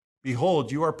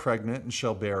 'Behold, you are pregnant and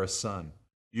shall bear a son.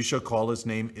 You shall call his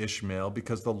name Ishmael,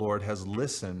 because the Lord has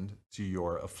listened to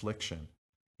your affliction.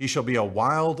 He shall be a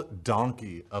wild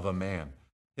donkey of a man,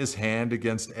 his hand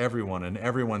against everyone, and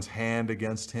everyone's hand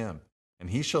against him.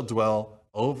 And he shall dwell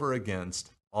over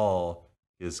against all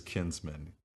his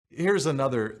kinsmen.'" Here's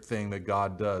another thing that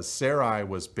God does. Sarai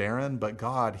was barren, but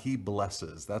God, he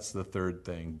blesses. That's the third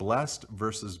thing. Blessed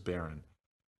versus barren.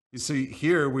 You see,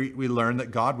 here we learn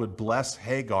that God would bless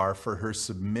Hagar for her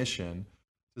submission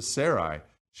to Sarai.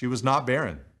 She was not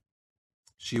barren.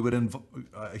 He would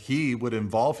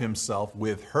involve himself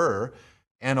with her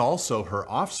and also her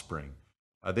offspring.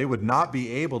 They would not be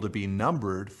able to be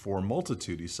numbered for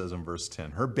multitude, he says in verse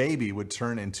 10. Her baby would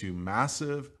turn into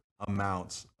massive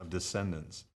amounts of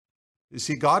descendants. You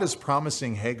see, God is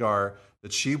promising Hagar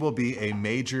that she will be a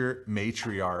major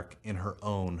matriarch in her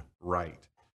own right.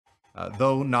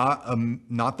 Though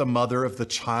not the mother of the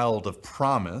child of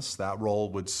promise, that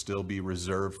role would still be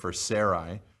reserved for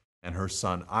Sarai and her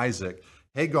son Isaac.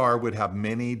 Hagar would have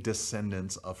many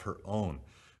descendants of her own.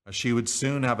 She would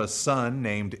soon have a son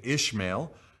named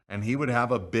Ishmael, and he would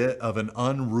have a bit of an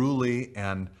unruly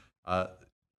and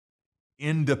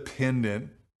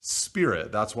independent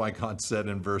spirit. That's why God said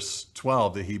in verse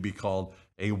 12 that he'd be called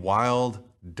a wild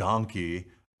donkey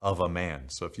of a man.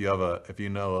 So if you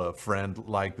know a friend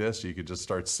like this, you could just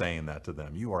start saying that to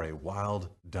them. You are a wild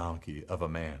donkey of a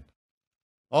man.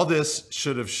 All this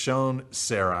should have shown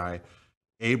Sarai,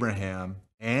 Abraham,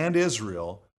 and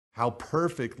Israel how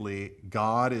perfectly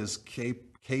God is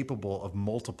capable of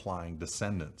multiplying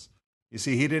descendants. You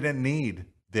see, he didn't need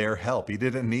their help. He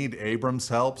didn't need Abram's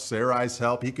help, Sarai's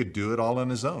help. He could do it all on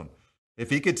his own. If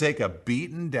he could take a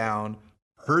beaten down,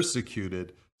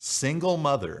 persecuted, single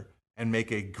mother and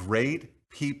make a great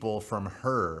people from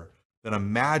her, then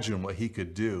imagine what he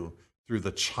could do through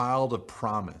the child of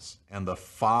promise and the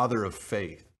father of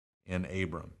faith in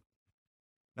Abram.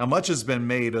 Now, much has been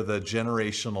made of the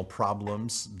generational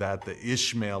problems that the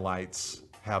Ishmaelites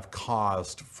have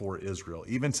caused for Israel.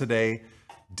 Even today,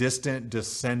 distant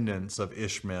descendants of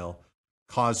Ishmael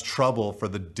cause trouble for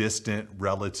the distant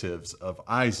relatives of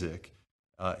Isaac,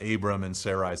 Abram and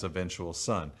Sarai's eventual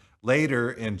son. Later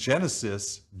in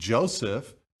Genesis,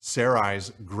 Joseph,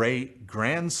 Sarai's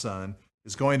great-grandson,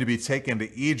 is going to be taken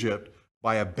to Egypt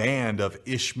by a band of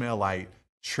Ishmaelite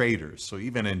traders. So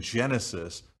even in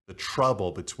Genesis, the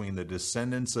trouble between the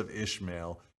descendants of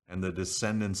Ishmael and the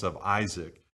descendants of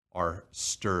Isaac are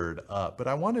stirred up. But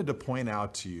I wanted to point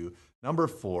out to you, number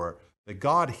 4, that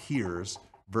God hears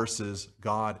versus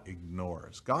God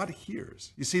ignores. God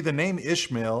hears. You see, the name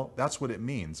Ishmael, that's what it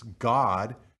means.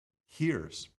 God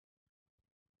hears.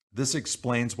 This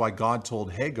explains why God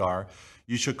told Hagar,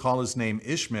 you should call his name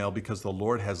Ishmael because the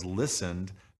Lord has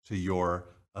listened to your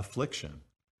affliction.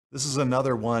 This is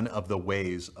another one of the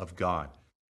ways of God.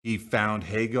 He found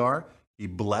Hagar, he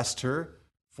blessed her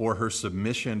for her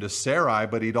submission to Sarai,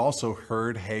 but he'd also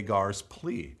heard Hagar's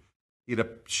plea.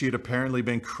 She had apparently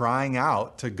been crying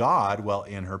out to God while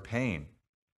in her pain.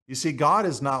 You see, God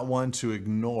is not one to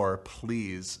ignore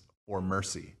pleas for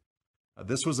mercy.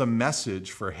 This was a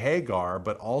message for Hagar,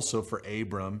 but also for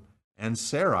Abram and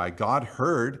Sarai. God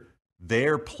heard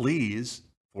their pleas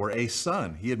for a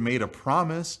son. He had made a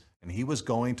promise, and he was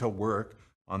going to work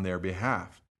on their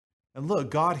behalf. And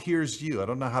look, God hears you. I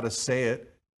don't know how to say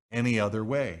it any other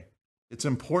way. It's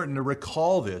important to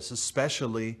recall this,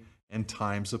 especially in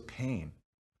times of pain.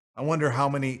 I wonder how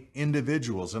many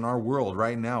individuals in our world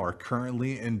right now are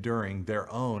currently enduring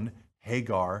their own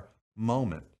Hagar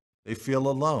moment. They feel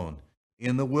alone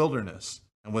in the wilderness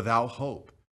and without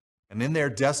hope. And in their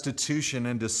destitution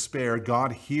and despair,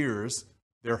 God hears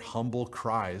their humble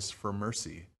cries for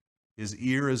mercy. His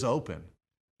ear is open.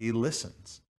 He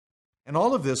listens. And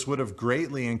all of this would have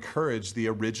greatly encouraged the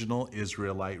original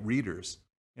Israelite readers.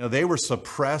 They were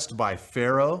suppressed by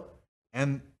Pharaoh,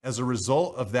 and as a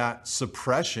result of that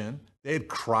suppression, they had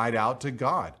cried out to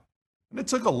God. And it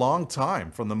took a long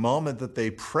time from the moment that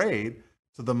they prayed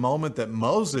to the moment that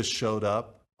Moses showed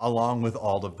up along with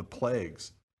all of the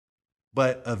plagues.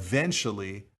 But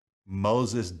eventually,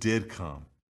 Moses did come,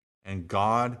 and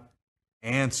God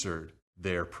answered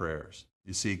their prayers.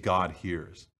 You see, God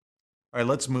hears. All right,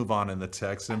 let's move on in the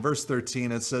text. In verse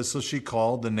 13, it says, so she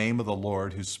called the name of the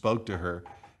Lord who spoke to her,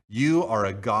 you are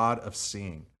a God of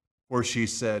seeing. For she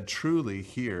said, truly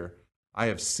here, I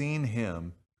have seen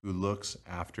him who looks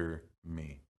after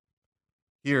me.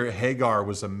 Here, Hagar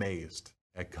was amazed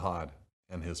at God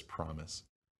and his promise.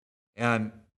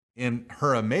 And in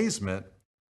her amazement,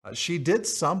 she did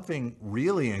something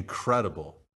really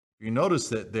incredible. You notice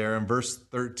that there in verse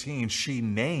 13, she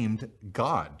named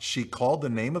God. She called the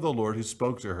name of the Lord who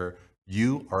spoke to her,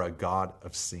 you are a God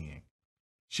of seeing.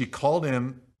 She called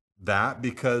him that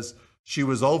because she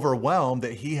was overwhelmed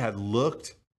that he had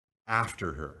looked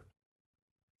after her.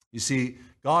 You see,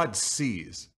 God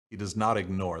sees. He does not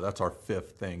ignore. That's our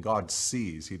fifth thing. God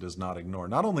sees. He does not ignore.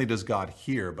 Not only does God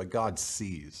hear, but God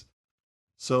sees.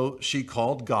 So she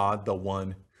called God the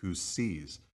one who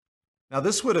sees. Now,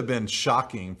 this would have been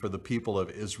shocking for the people of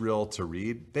Israel to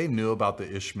read. They knew about the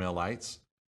Ishmaelites.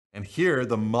 And here,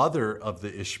 the mother of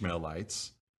the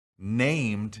Ishmaelites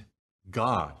named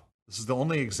God. This is the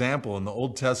only example in the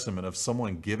Old Testament of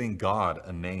someone giving God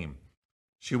a name.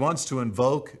 She wants to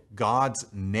invoke God's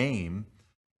name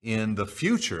in the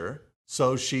future,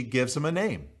 so she gives him a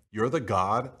name. You're the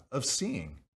God of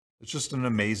seeing. It's just an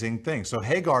amazing thing. So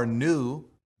Hagar knew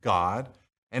God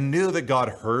and knew that God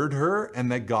heard her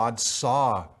and that God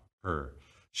saw her.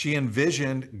 She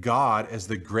envisioned God as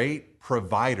the great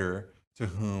provider to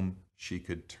whom she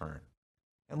could turn.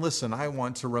 And listen, I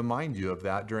want to remind you of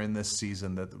that during this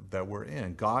season that we're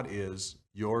in. God is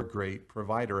your great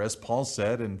provider. As Paul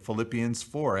said in Philippians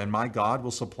 4, and my God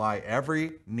will supply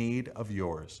every need of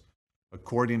yours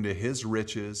according to his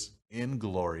riches in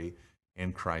glory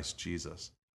in Christ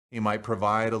Jesus. He might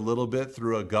provide a little bit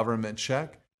through a government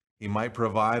check. He might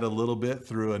provide a little bit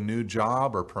through a new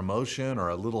job or promotion or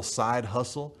a little side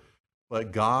hustle.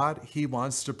 But God, he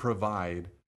wants to provide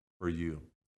for you.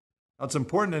 Now, it's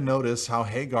important to notice how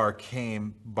Hagar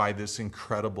came by this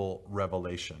incredible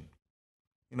revelation.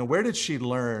 Where did she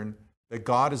learn that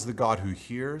God is the God who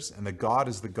hears and that God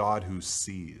is the God who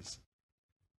sees?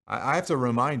 I have to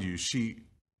remind you, she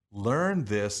learned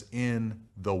this in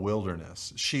the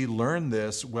wilderness. She learned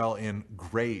this while in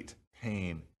great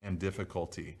pain and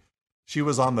difficulty. She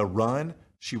was on the run.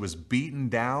 She was beaten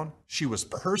down. She was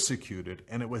persecuted.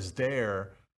 And it was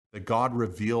there that God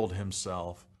revealed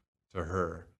himself to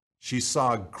her. She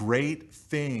saw great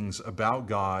things about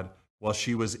God while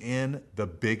she was in the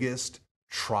biggest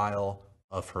trial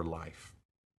of her life.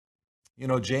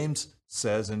 James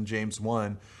says in James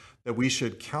 1 that we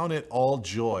should count it all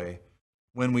joy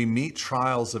when we meet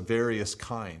trials of various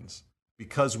kinds,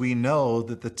 because we know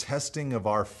that the testing of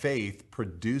our faith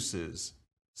produces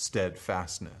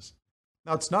steadfastness.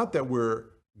 Now, it's not that we're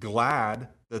glad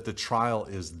that the trial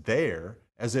is there,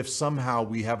 as if somehow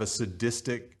we have a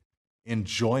sadistic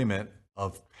enjoyment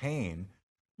of pain.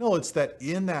 No, it's that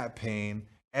in that pain,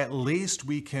 at least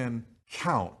we can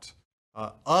count,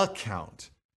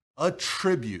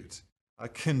 attribute,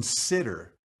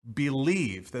 consider,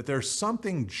 believe that there's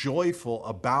something joyful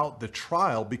about the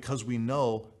trial because we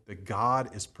know that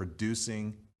God is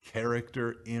producing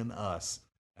character in us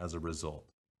as a result.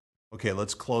 Okay,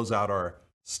 let's close out our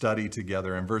study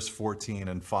together in verse 14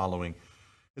 and following.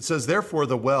 It says, therefore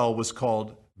the well was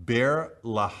called Ber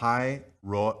Lahai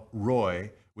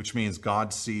Roi, which means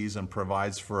God sees and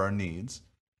provides for our needs.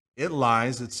 It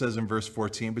lies, it says in verse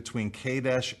 14, between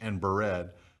Kadesh and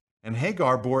Bered. And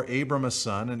Hagar bore Abram a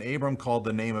son, and Abram called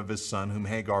the name of his son, whom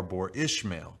Hagar bore,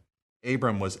 Ishmael.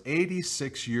 Abram was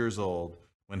 86 years old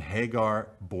when Hagar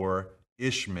bore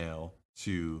Ishmael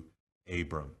to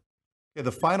Abram. Okay,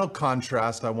 the final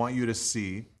contrast I want you to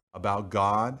see about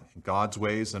God and God's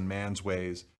ways and man's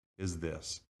ways is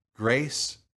this: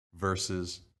 grace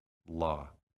versus law.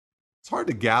 It's hard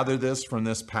to gather this from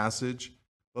this passage,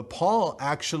 but Paul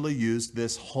actually used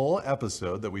this whole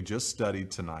episode that we just studied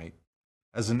tonight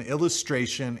as an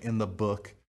illustration in the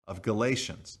book of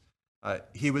Galatians.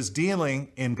 He was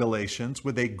dealing in Galatians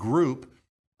with a group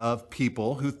of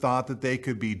people who thought that they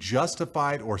could be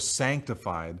justified or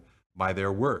sanctified by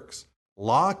their works.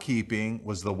 Law-keeping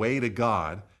was the way to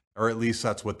God, or at least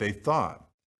that's what they thought.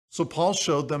 So Paul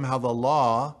showed them how the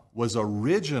law was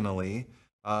originally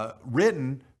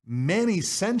written many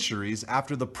centuries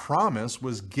after the promise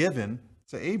was given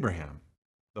to Abraham.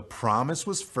 The promise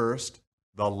was first,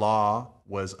 the law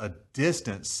was a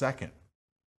distant second.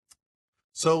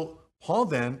 So Paul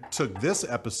then took this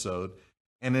episode,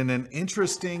 and in an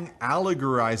interesting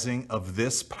allegorizing of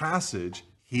this passage,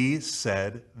 he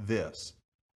said this: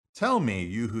 tell me,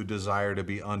 you who desire to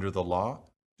be under the law,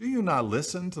 do you not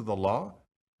listen to the law?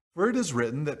 For it is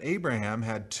written that Abraham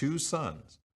had two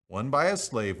sons, one by a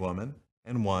slave woman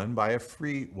and one by a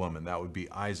free woman. That would be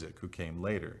Isaac, who came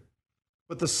later.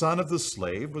 But the son of the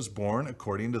slave was born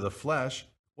according to the flesh,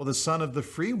 while the son of the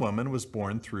free woman was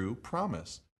born through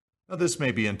promise. Now this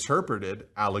may be interpreted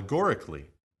allegorically.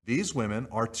 These women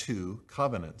are two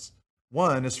covenants.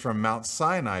 One is from Mount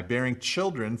Sinai, bearing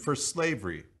children for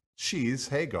slavery. She's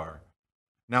Hagar.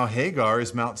 Now Hagar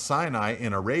is Mount Sinai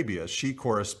in Arabia. She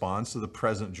corresponds to the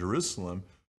present Jerusalem,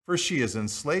 for she is in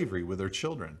slavery with her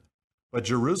children. But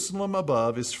Jerusalem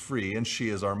above is free, and she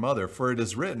is our mother. For it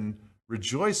is written,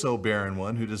 rejoice, O barren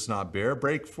one who does not bear.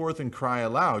 Break forth and cry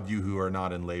aloud, you who are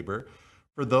not in labor.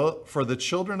 For the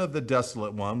children of the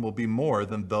desolate one will be more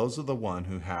than those of the one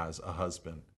who has a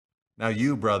husband. Now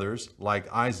you, brothers,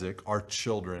 like Isaac, are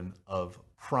children of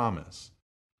promise.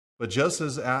 But just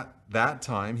as at that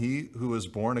time he who was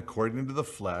born according to the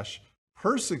flesh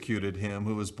persecuted him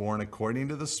who was born according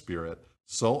to the Spirit,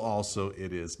 so also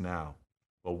it is now.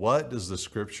 But what does the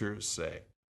Scripture say?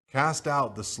 Cast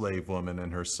out the slave woman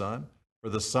and her son, for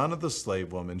the son of the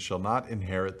slave woman shall not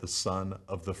inherit the son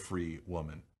of the free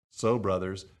woman. So,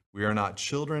 brothers, we are not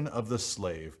children of the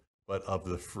slave, but of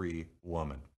the free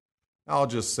woman. I'll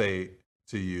just say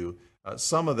to you,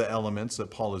 some of the elements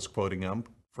that Paul is quoting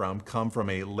from come from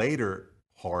a later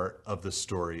part of the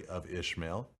story of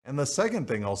Ishmael. And the second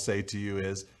thing I'll say to you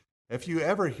is, if you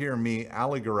ever hear me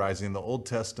allegorizing the Old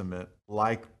Testament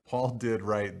like Paul did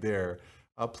right there,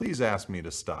 please ask me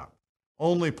to stop.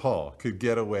 Only Paul could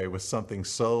get away with something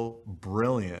so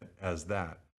brilliant as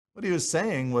that. What he was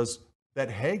saying was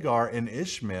that Hagar and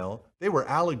Ishmael, they were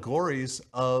allegories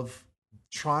of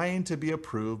trying to be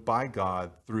approved by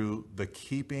God through the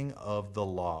keeping of the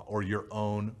law or your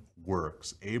own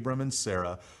works. Abram and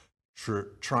Sarah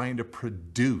trying to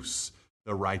produce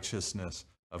the righteousness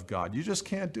of God. You just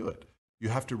can't do it. You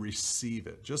have to receive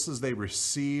it. Just as they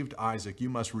received Isaac, you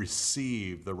must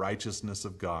receive the righteousness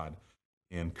of God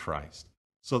in Christ.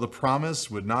 So the promise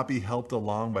would not be helped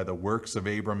along by the works of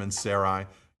Abram and Sarai.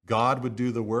 God would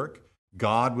do the work.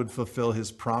 God would fulfill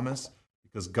his promise,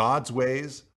 because God's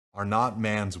ways are not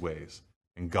man's ways,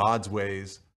 and God's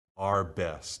ways are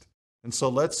best. And so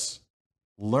let's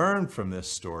learn from this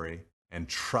story and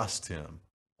trust him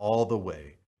all the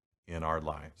way in our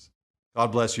lives. God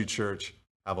bless you, church.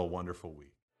 Have a wonderful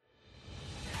week.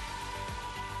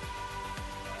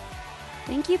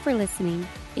 Thank you for listening.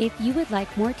 If you would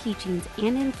like more teachings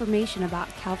and information about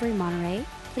Calvary Monterey,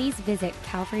 please visit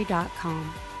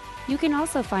calvary.com. You can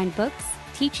also find books,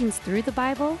 teachings through the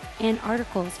Bible, and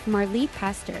articles from our lead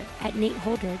pastor at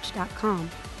nateholdridge.com.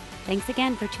 Thanks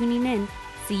again for tuning in.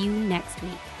 See you next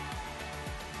week.